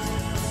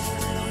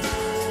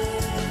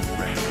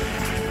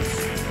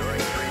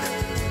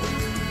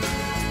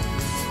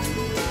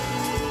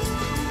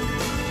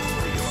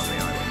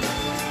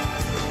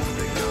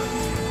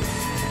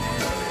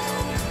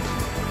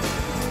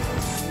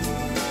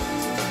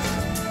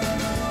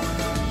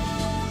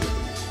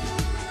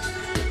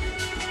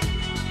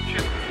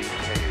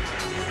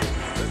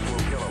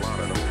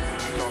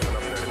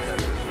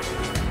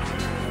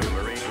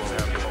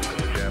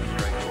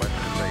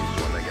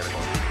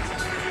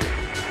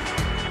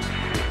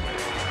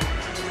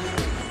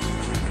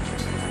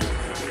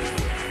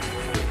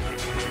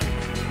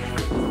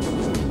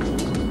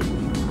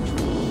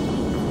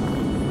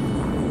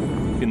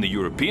 In the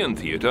European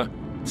theatre,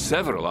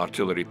 several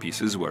artillery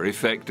pieces were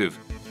effective.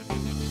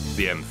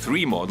 The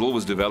M3 model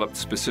was developed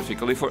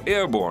specifically for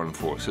airborne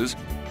forces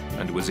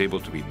and was able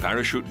to be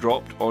parachute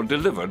dropped or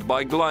delivered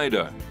by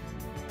glider.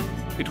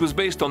 It was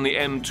based on the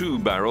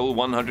M2 barrel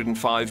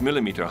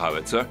 105mm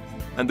howitzer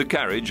and the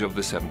carriage of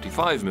the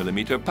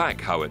 75mm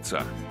pack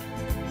howitzer.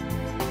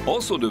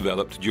 Also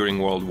developed during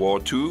World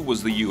War II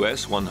was the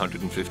US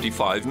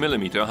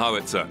 155mm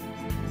howitzer.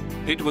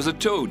 It was a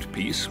towed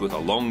piece with a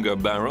longer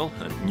barrel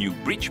and new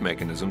breech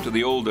mechanism to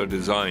the older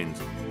designs.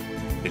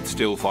 It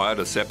still fired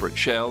a separate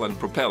shell and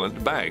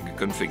propellant bag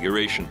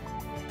configuration.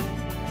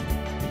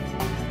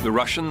 The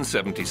Russian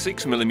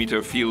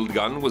 76mm field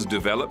gun was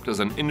developed as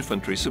an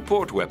infantry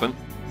support weapon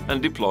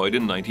and deployed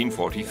in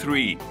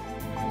 1943.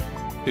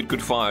 It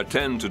could fire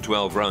 10 to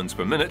 12 rounds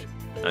per minute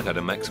and had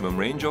a maximum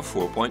range of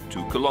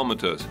 4.2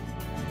 kilometers.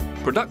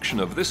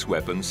 Production of this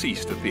weapon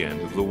ceased at the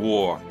end of the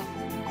war.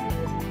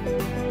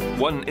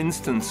 One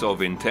instance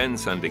of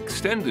intense and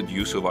extended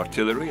use of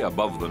artillery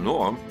above the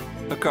norm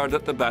occurred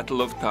at the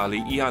Battle of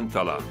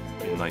Tali-Ihantala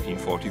in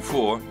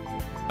 1944,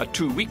 a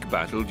 2-week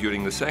battle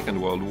during the Second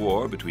World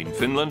War between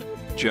Finland,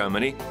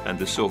 Germany and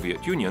the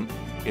Soviet Union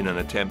in an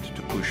attempt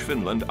to push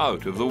Finland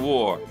out of the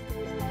war.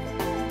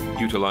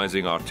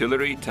 Utilizing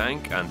artillery,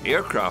 tank and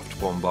aircraft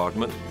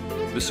bombardment,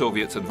 the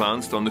Soviets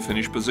advanced on the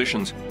Finnish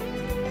positions.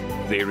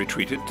 They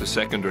retreated to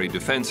secondary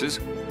defenses.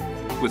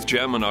 With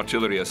German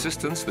artillery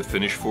assistance, the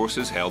Finnish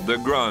forces held their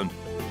ground,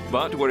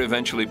 but were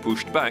eventually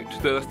pushed back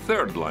to the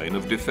third line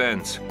of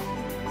defense.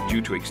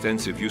 Due to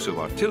extensive use of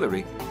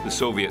artillery, the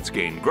Soviets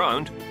gained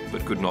ground,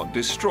 but could not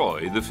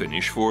destroy the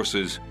Finnish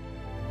forces.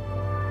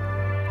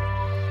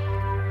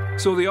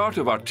 So the art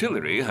of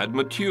artillery had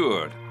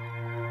matured.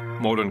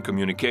 Modern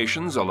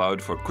communications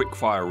allowed for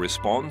quick-fire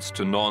response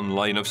to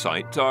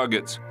non-line-of-sight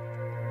targets.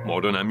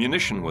 Modern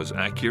ammunition was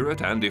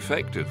accurate and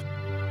effective.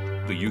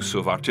 The use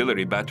of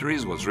artillery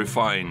batteries was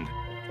refined.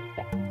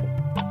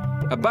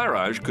 A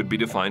barrage could be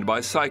defined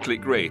by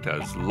cyclic rate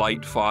as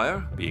light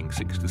fire, being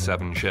 6 to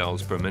 7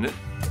 shells per minute,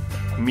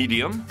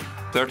 medium,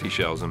 30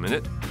 shells a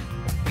minute,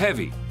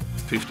 heavy,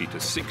 50 to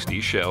 60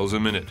 shells a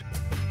minute.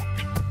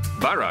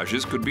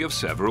 Barrages could be of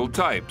several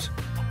types.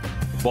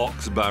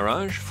 Box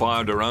barrage,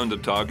 fired around a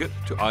target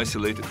to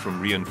isolate it from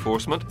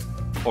reinforcement,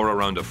 or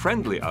around a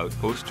friendly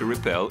outpost to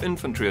repel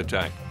infantry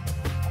attack.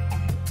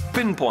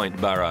 Pinpoint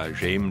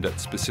barrage, aimed at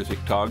specific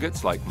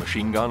targets like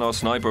machine gun or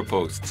sniper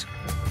posts.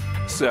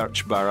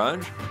 Search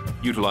barrage,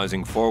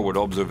 utilizing forward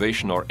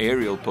observation or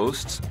aerial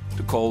posts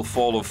to call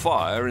fall of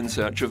fire in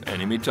search of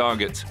enemy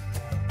targets.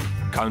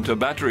 Counter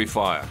battery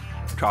fire,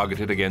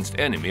 targeted against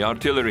enemy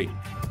artillery.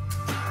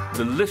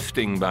 The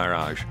lifting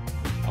barrage,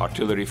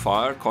 artillery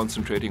fire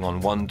concentrating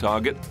on one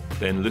target,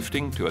 then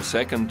lifting to a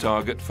second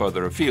target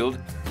further afield,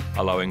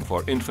 allowing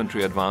for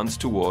infantry advance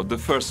toward the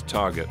first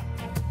target.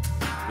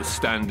 The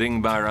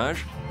standing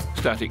barrage,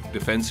 static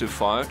defensive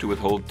fire to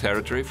withhold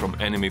territory from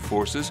enemy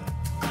forces.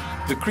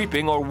 The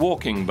creeping or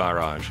walking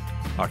barrage,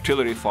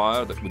 artillery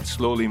fire that would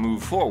slowly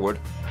move forward,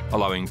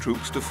 allowing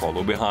troops to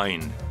follow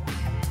behind.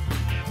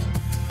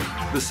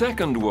 The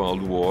Second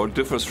World War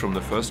differs from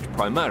the first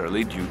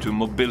primarily due to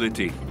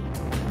mobility.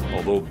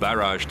 Although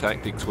barrage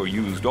tactics were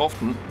used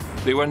often,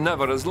 they were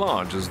never as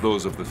large as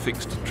those of the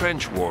fixed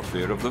trench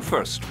warfare of the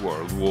First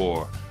World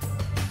War.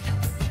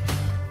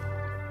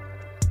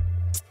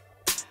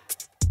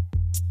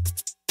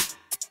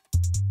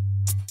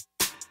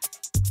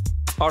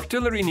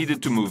 Artillery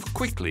needed to move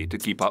quickly to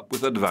keep up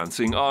with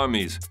advancing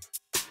armies.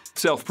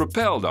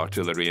 Self-propelled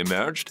artillery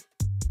emerged.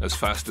 As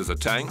fast as a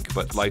tank,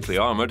 but lightly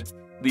armoured,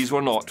 these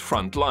were not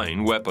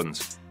front-line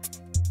weapons.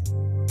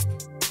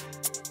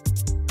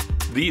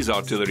 These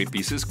artillery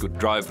pieces could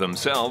drive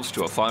themselves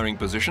to a firing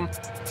position,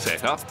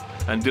 set up,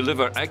 and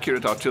deliver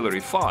accurate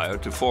artillery fire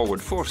to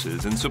forward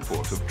forces in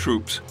support of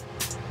troops.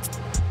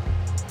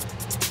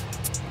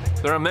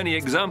 There are many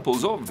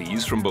examples of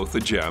these from both the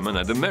German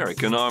and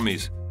American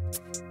armies.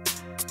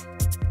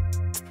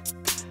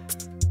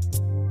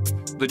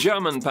 The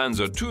German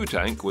Panzer II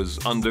tank was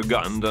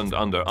undergunned and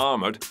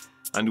under-armoured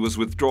and was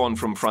withdrawn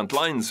from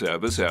frontline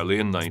service early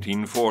in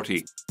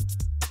 1940.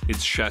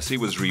 Its chassis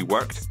was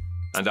reworked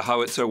and a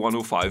Howitzer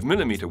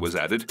 105mm was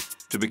added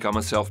to become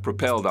a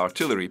self-propelled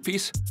artillery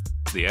piece,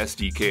 the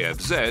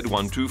SDKFZ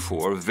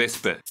 124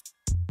 Wespe.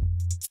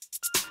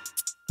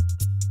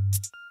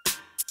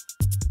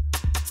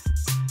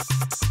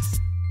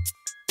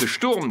 The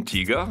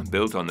Sturmtiger,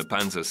 built on the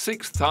Panzer VI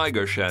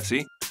Tiger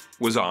chassis,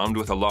 was armed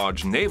with a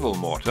large naval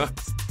mortar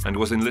and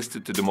was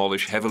enlisted to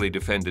demolish heavily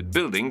defended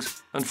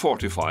buildings and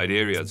fortified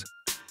areas.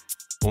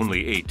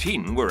 Only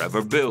 18 were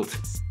ever built.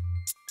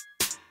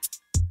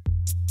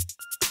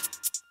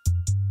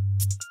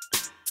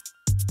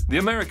 The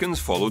Americans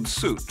followed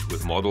suit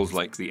with models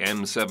like the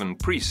M7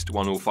 Priest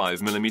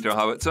 105mm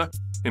howitzer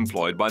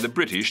employed by the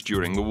British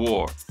during the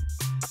war.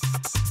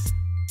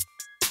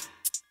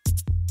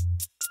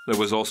 There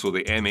was also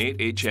the M8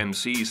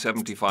 HMC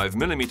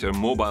 75mm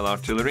mobile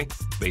artillery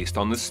based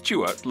on the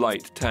Stuart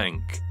light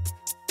tank.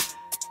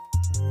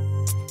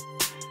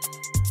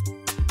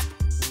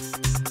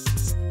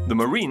 The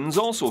Marines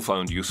also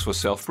found use for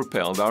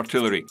self-propelled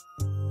artillery.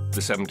 The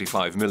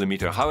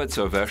 75mm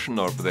howitzer version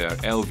of their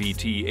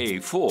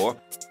LVT-A4,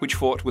 which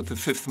fought with the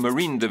 5th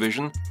Marine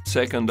Division,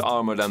 2nd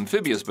Armoured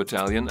Amphibious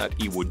Battalion at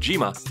Iwo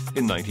Jima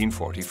in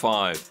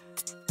 1945.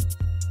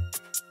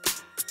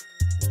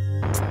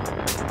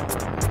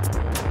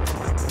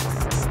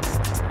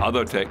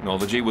 Other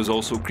technology was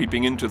also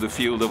creeping into the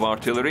field of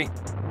artillery: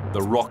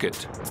 the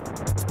rocket.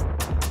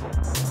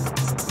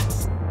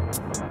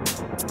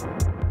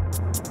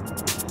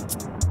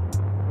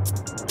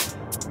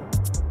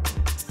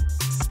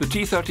 The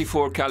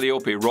T-34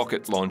 Calliope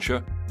rocket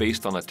launcher,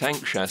 based on a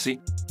tank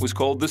chassis, was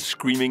called the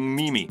Screaming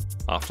Mimi,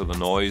 after the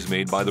noise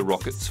made by the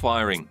rocket's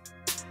firing.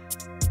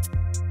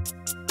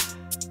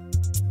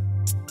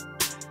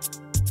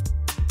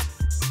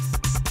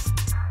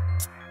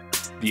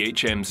 The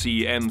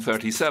HMC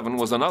M37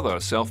 was another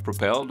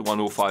self-propelled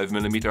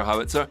 105mm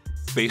howitzer,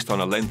 based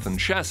on a lengthened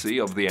chassis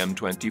of the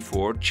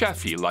M24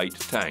 Chaffee light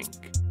tank.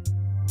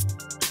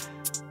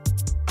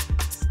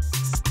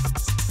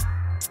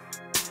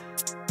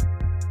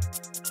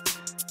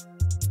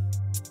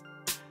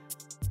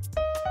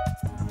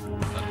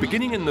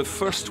 Beginning in the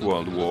First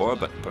World War,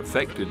 but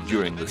perfected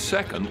during the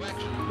Second,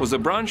 was a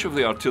branch of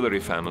the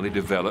artillery family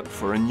developed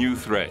for a new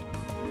threat.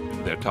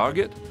 Their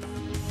target?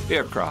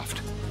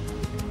 Aircraft.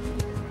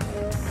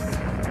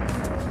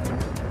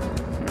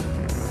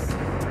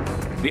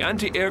 The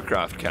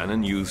anti-aircraft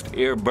cannon used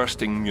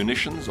air-bursting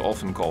munitions,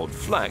 often called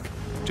flak,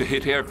 to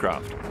hit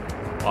aircraft,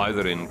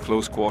 either in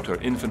close-quarter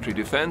infantry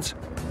defense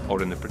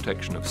or in the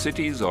protection of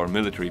cities or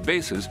military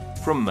bases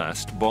from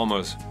massed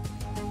bombers.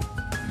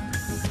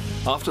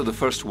 After the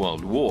First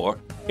World War,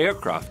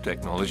 aircraft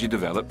technology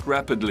developed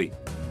rapidly.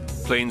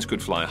 Planes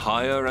could fly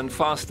higher and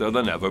faster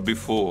than ever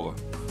before.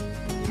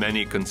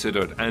 Many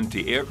considered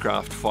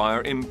anti-aircraft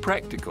fire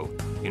impractical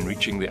in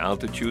reaching the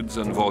altitudes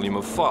and volume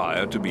of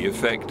fire to be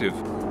effective.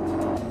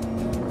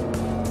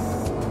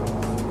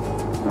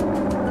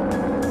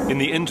 In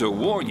the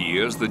interwar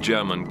years, the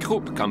German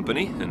Krupp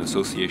company, in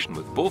association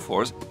with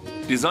Bofors,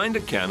 designed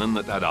a cannon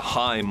that had a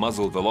high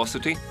muzzle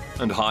velocity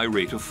and high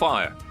rate of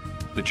fire.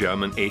 The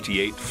German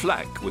 88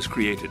 Flak was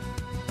created.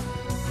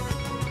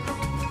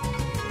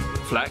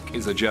 Flak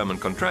is a German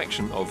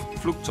contraction of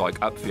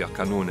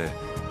Flugzeugabwehrkanone.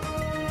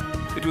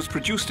 It was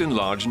produced in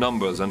large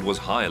numbers and was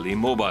highly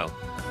mobile,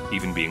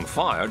 even being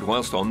fired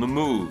whilst on the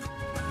move.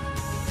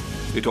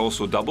 It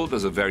also doubled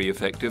as a very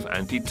effective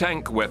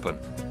anti-tank weapon.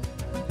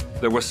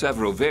 There were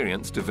several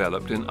variants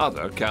developed in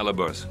other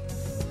calibers.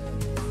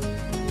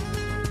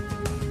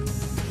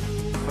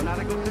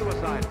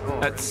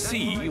 At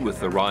sea, with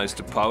the rise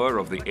to power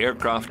of the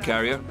aircraft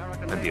carrier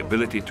and the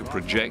ability to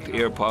project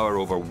air power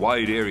over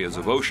wide areas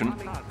of ocean,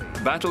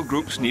 battle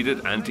groups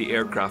needed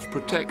anti-aircraft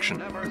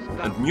protection,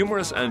 and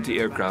numerous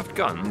anti-aircraft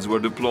guns were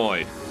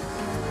deployed.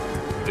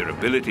 Their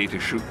ability to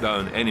shoot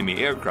down enemy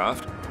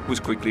aircraft was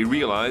quickly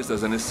realized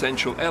as an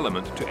essential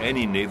element to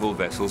any naval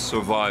vessel's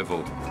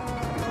survival.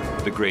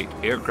 The great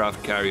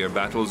aircraft carrier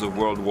battles of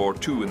World War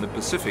II in the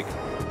Pacific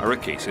are a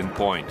case in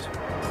point.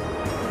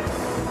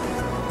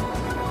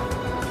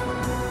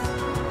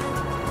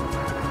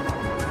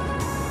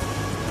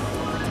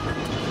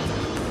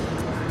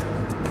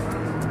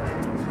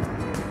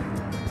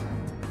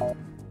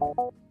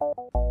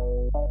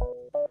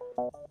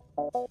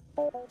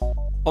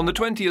 On the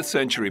 20th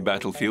century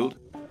battlefield,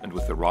 and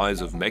with the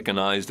rise of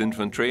mechanized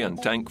infantry and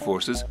tank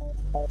forces,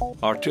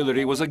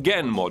 artillery was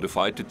again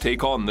modified to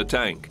take on the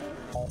tank.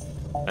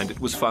 And it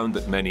was found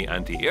that many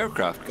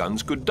anti-aircraft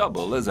guns could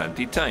double as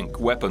anti-tank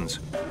weapons.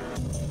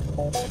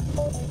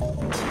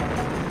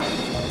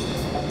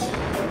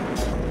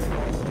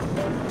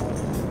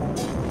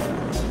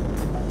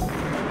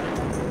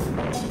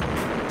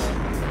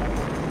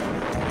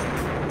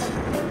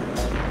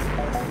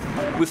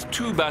 With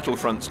two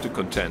battlefronts to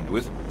contend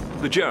with,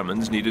 the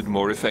Germans needed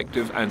more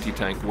effective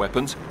anti-tank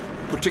weapons,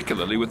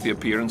 particularly with the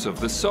appearance of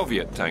the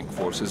Soviet tank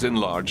forces in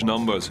large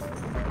numbers.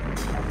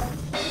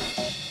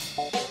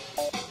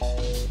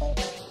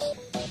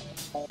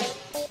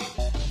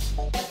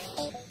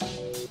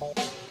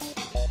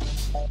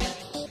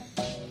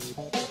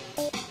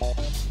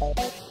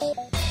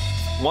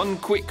 One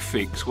quick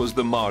fix was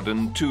the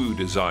Marden II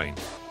design.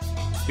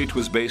 It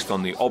was based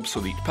on the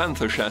obsolete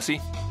Panther chassis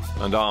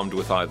and armed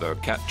with either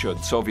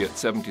captured Soviet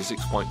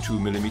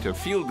 76.2mm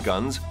field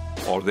guns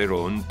or their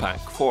own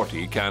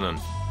PaK-40 cannon.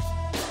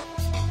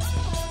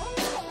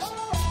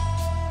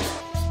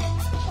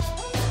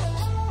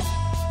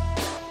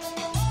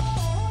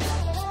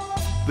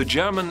 The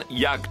German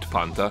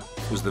Jagdpanther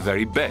was the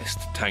very best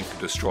tank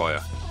destroyer.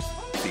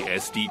 The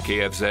SD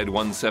KFZ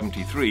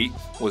 173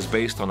 was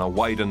based on a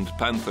widened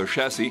Panther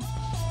chassis,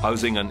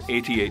 housing an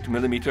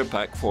 88mm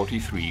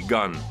PaK-43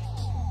 gun.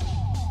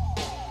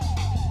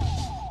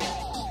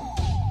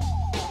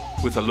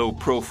 With a low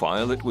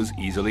profile, it was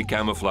easily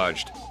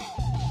camouflaged.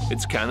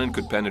 Its cannon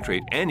could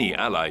penetrate any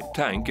Allied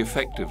tank,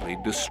 effectively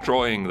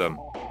destroying them.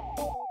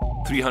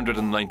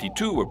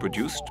 392 were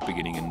produced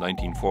beginning in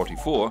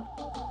 1944,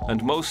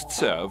 and most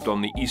served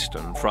on the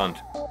Eastern Front.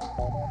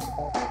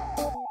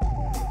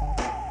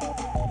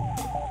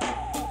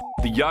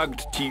 The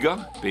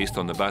Jagdtiger, based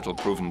on the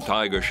battle-proven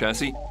Tiger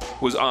chassis,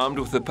 was armed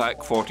with the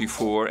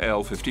PaK-44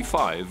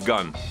 L55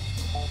 gun.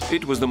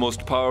 It was the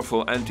most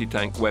powerful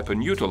anti-tank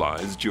weapon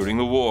utilized during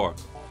the war,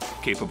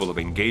 capable of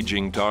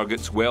engaging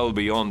targets well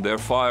beyond their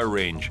fire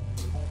range.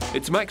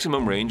 Its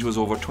maximum range was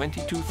over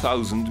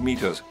 22,000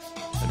 meters,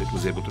 and it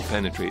was able to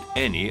penetrate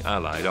any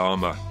Allied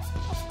armor.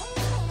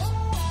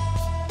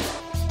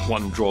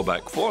 One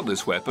drawback for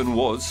this weapon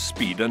was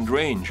speed and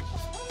range.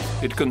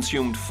 It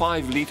consumed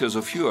 5 liters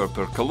of fuel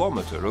per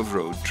kilometer of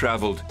road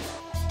traveled.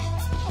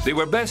 They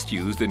were best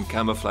used in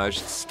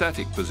camouflaged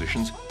static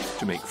positions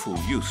to make full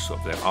use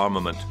of their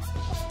armament.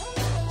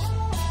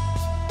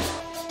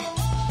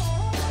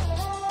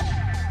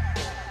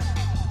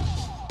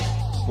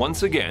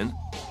 Once again,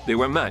 they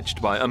were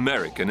matched by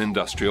American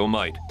industrial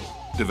might,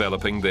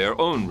 developing their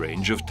own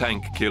range of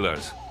tank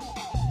killers.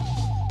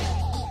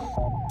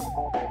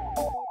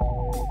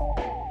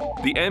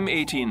 The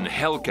M18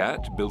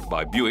 Hellcat, built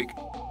by Buick,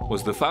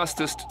 was the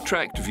fastest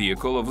tracked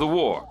vehicle of the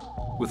war,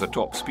 with a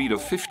top speed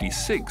of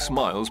 56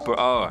 miles per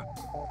hour.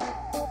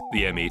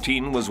 The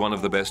M18 was one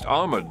of the best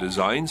armored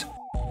designs.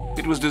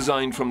 It was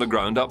designed from the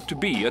ground up to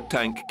be a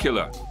tank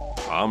killer,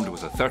 armed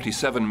with a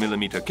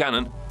 37mm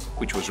cannon,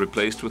 which was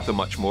replaced with the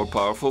much more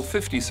powerful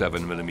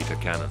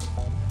 57mm cannon.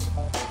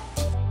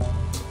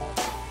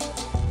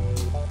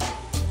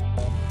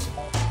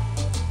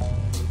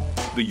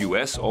 The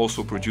US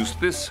also produced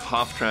this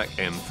half-track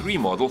M3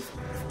 model,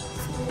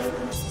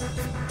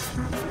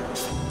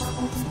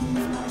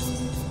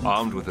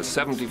 armed with a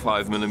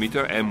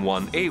 75mm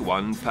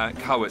M1A1 PaK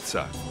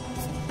Howitzer.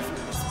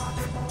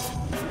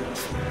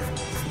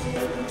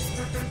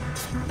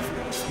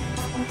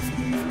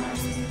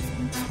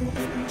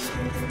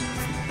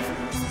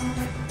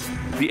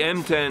 The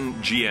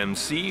M10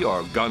 GMC,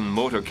 or gun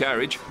motor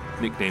carriage,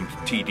 nicknamed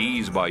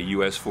TDs by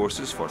US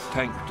forces for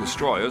tank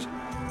destroyers,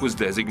 was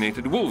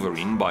designated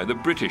Wolverine by the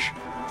British.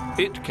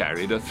 It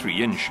carried a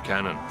 3-inch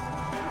cannon.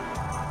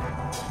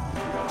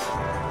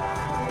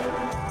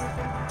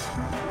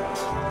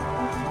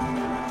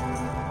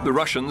 The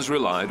Russians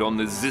relied on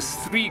the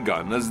ZIS-3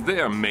 gun as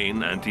their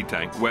main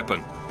anti-tank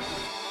weapon.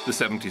 The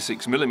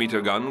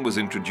 76mm gun was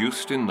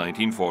introduced in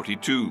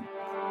 1942.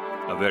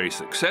 A very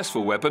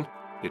successful weapon,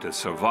 it has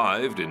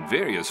survived in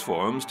various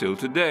forms till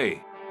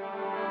today.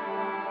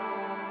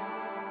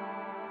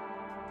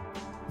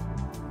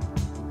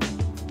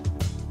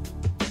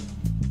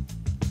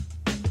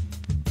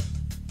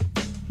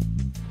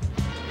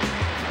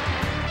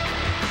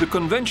 The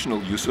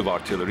conventional use of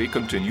artillery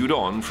continued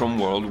on from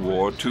World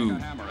War II.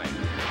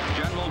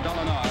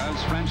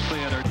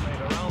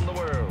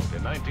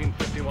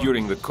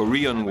 During the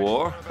Korean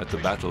War, at the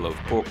Battle of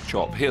Pork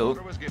Chop Hill,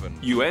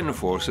 UN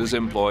forces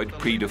employed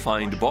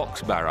predefined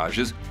box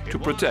barrages to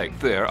protect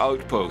their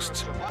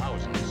outposts.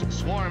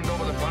 Swarmed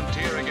over the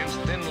frontier against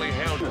thinly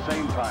held. At the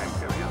same time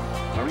period,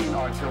 Marine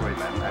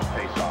artillerymen had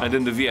faced off. And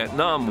in the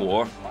Vietnam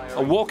War,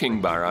 a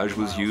walking barrage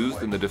was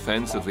used in the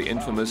defense of the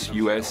infamous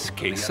US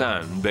Khe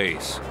Sanh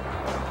base.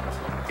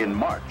 In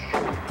March,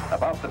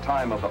 about the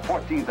time of the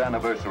 14th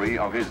anniversary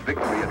of his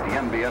victory at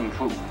Dien Bien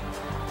Phu,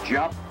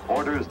 Giap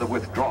orders the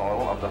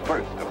withdrawal of the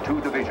first of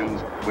 2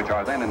 divisions, which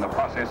are then in the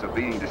process of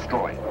being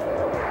destroyed.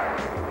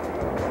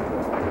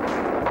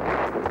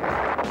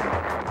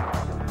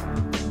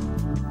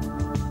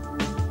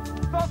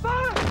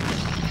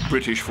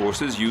 British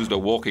forces used a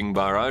walking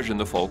barrage in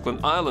the Falkland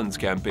Islands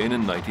campaign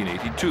in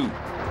 1982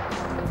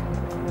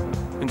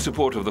 in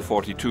support of the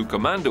 42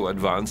 Commando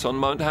advance on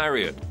Mount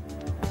Harriet.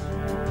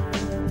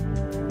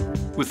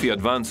 With the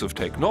advance of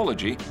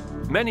technology,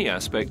 many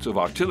aspects of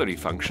artillery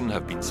function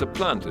have been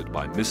supplanted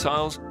by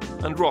missiles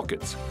and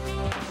rockets.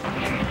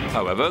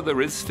 However,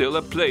 there is still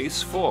a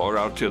place for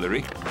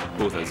artillery,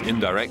 both as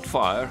indirect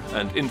fire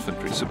and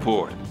infantry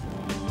support.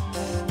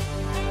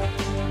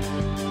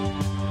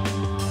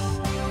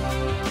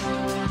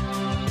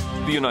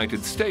 The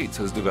United States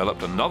has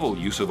developed a novel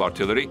use of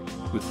artillery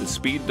with the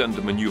speed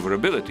and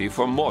maneuverability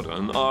for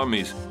modern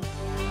armies.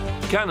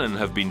 Cannon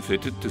have been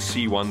fitted to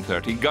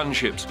C-130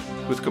 gunships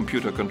with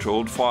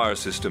computer-controlled fire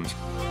systems,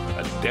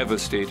 a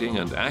devastating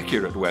and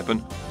accurate weapon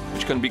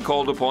which can be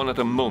called upon at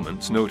a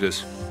moment's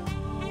notice.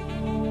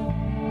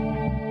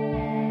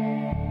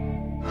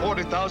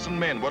 40,000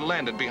 men were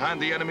landed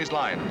behind the enemy's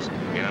lines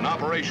in an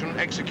operation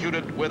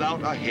executed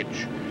without a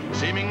hitch.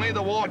 Seemingly,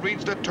 the war had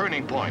reached a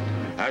turning point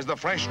as the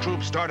fresh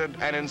troops started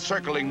an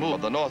encircling move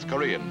of the North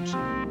Koreans.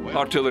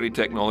 Artillery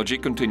technology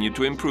continued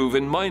to improve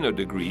in minor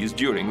degrees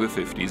during the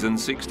 50s and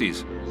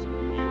 60s.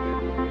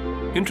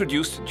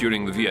 Introduced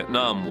during the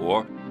Vietnam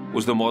War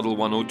was the Model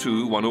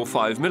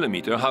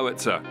 102-105mm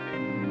howitzer.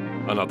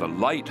 Another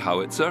light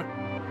howitzer,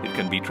 it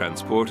can be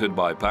transported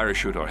by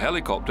parachute or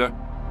helicopter,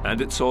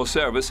 and it saw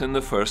service in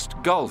the First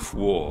Gulf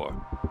War.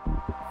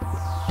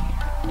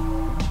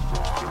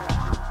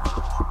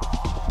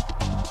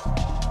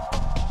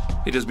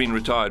 It has been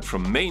retired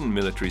from main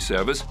military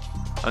service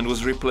and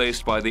was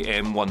replaced by the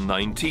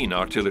M119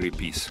 artillery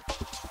piece.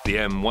 The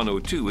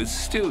M102 is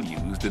still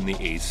used in the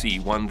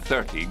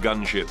AC-130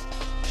 gunship.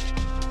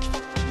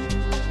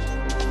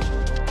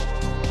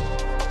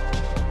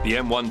 The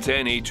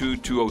M110A2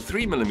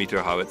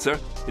 203mm howitzer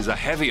is a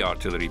heavy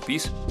artillery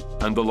piece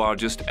and the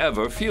largest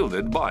ever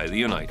fielded by the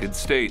United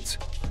States.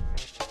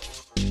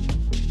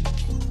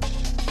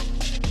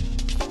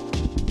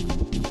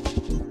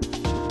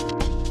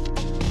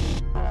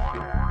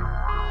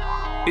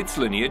 Its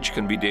lineage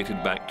can be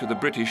dated back to the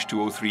British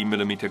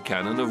 203mm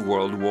cannon of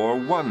World War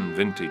I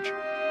vintage.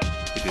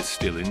 It is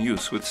still in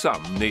use with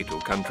some NATO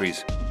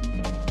countries.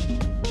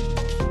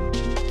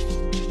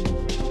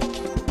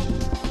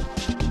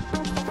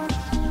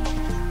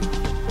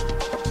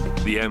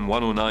 The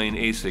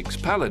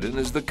M109A6 Paladin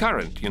is the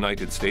current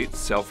United States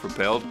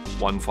self-propelled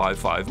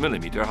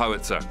 155mm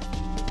howitzer.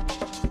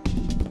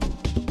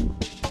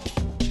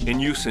 In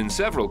use in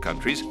several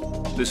countries,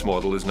 this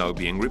model is now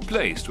being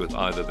replaced with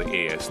either the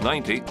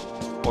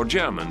AS-90 or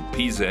German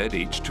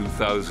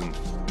PZ-H-2000.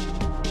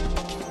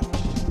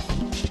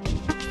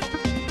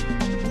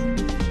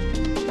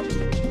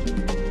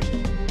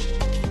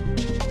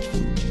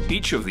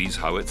 Each of these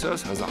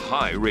howitzers has a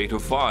high rate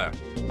of fire,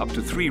 up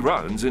to 3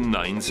 rounds in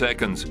 9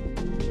 seconds.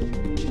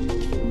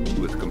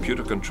 With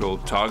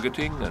computer-controlled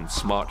targeting and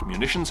smart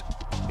munitions,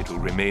 it will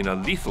remain a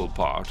lethal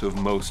part of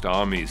most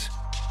armies.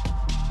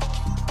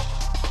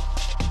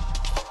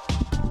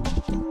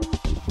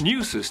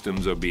 New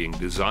systems are being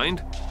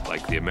designed,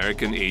 like the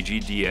American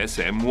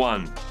AGDS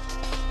M1.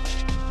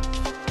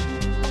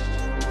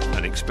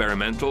 An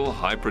experimental,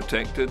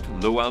 high-protected,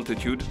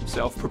 low-altitude,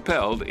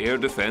 self-propelled air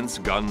defense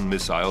gun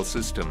missile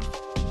system.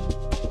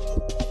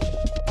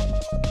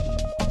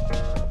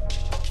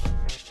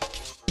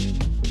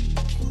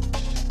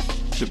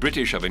 The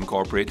British have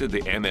incorporated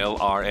the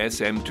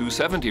MLRS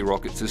M270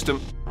 rocket system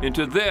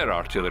into their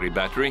artillery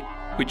battery,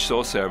 which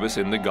saw service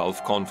in the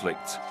Gulf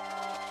conflicts.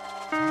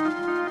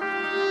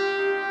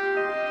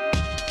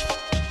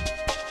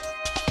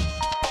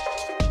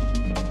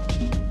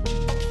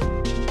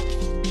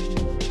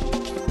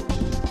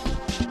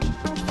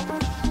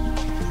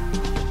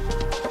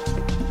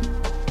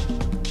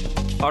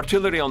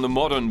 Artillery on the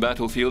modern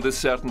battlefield is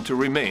certain to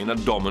remain a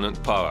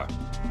dominant power,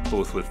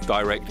 both with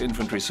direct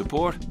infantry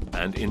support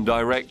and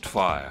indirect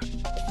fire.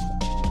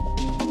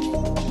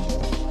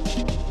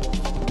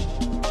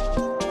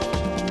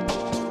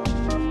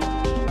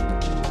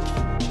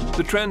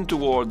 The trend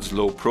towards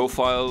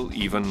low-profile,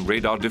 even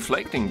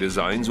radar-deflecting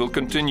designs will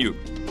continue,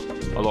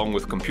 along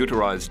with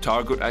computerized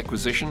target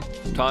acquisition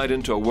tied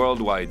into a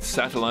worldwide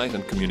satellite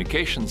and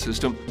communication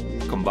system,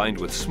 combined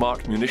with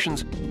smart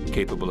munitions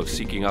capable of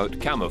seeking out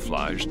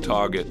camouflaged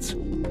targets.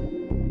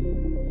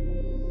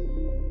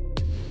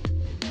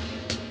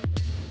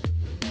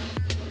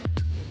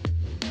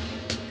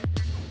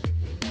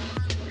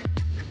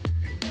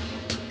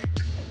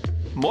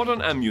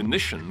 Modern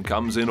ammunition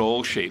comes in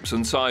all shapes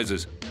and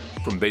sizes,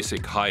 from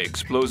basic high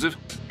explosive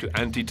to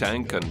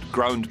anti-tank and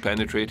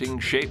ground-penetrating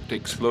shaped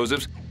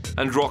explosives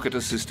and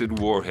rocket-assisted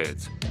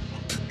warheads.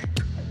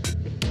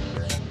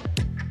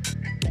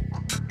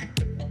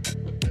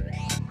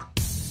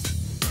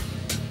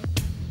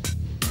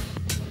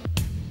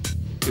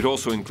 It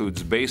also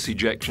includes base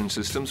ejection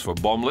systems for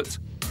bomblets,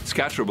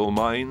 scatterable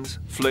mines,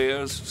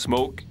 flares,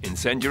 smoke,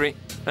 incendiary,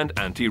 and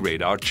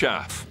anti-radar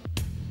chaff.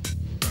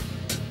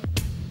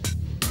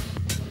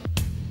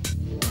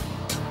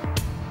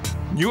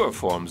 Newer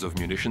forms of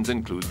munitions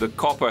include the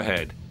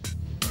copperhead.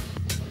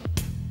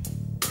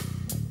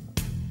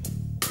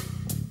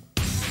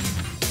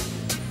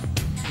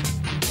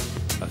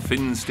 A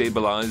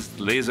fin-stabilized,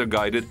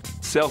 laser-guided,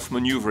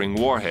 self-maneuvering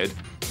warhead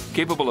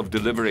capable of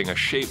delivering a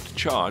shaped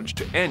charge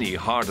to any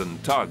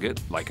hardened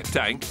target, like a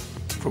tank,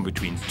 from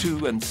between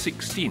 2 and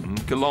 16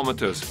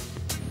 kilometers.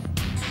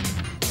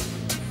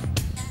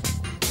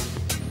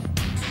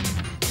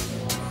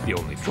 The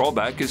only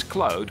drawback is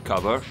cloud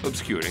cover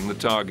obscuring the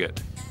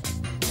target.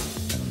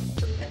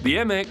 The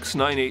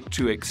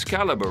MX-982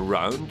 Excalibur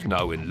round,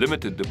 now in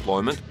limited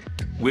deployment,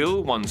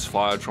 will, once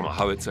fired from a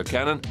Howitzer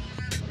cannon,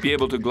 be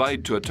able to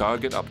glide to a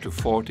target up to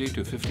 40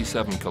 to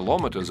 57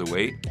 kilometers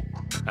away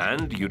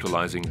and,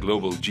 utilizing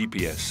global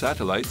GPS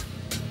satellites,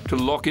 to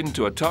lock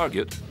into a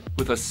target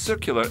with a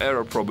circular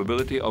error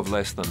probability of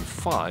less than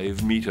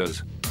 5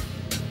 meters.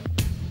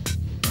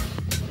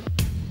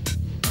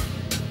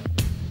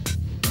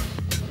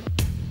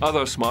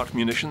 Other smart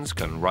munitions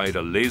can ride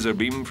a laser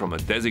beam from a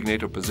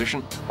designator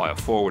position by a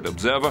forward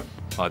observer,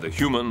 either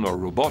human or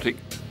robotic,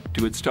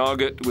 to its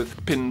target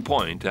with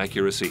pinpoint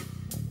accuracy.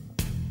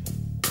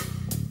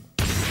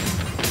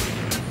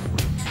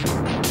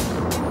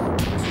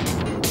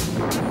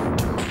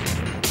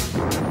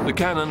 The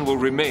cannon will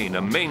remain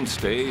a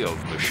mainstay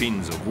of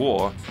machines of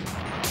war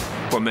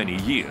for many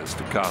years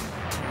to come.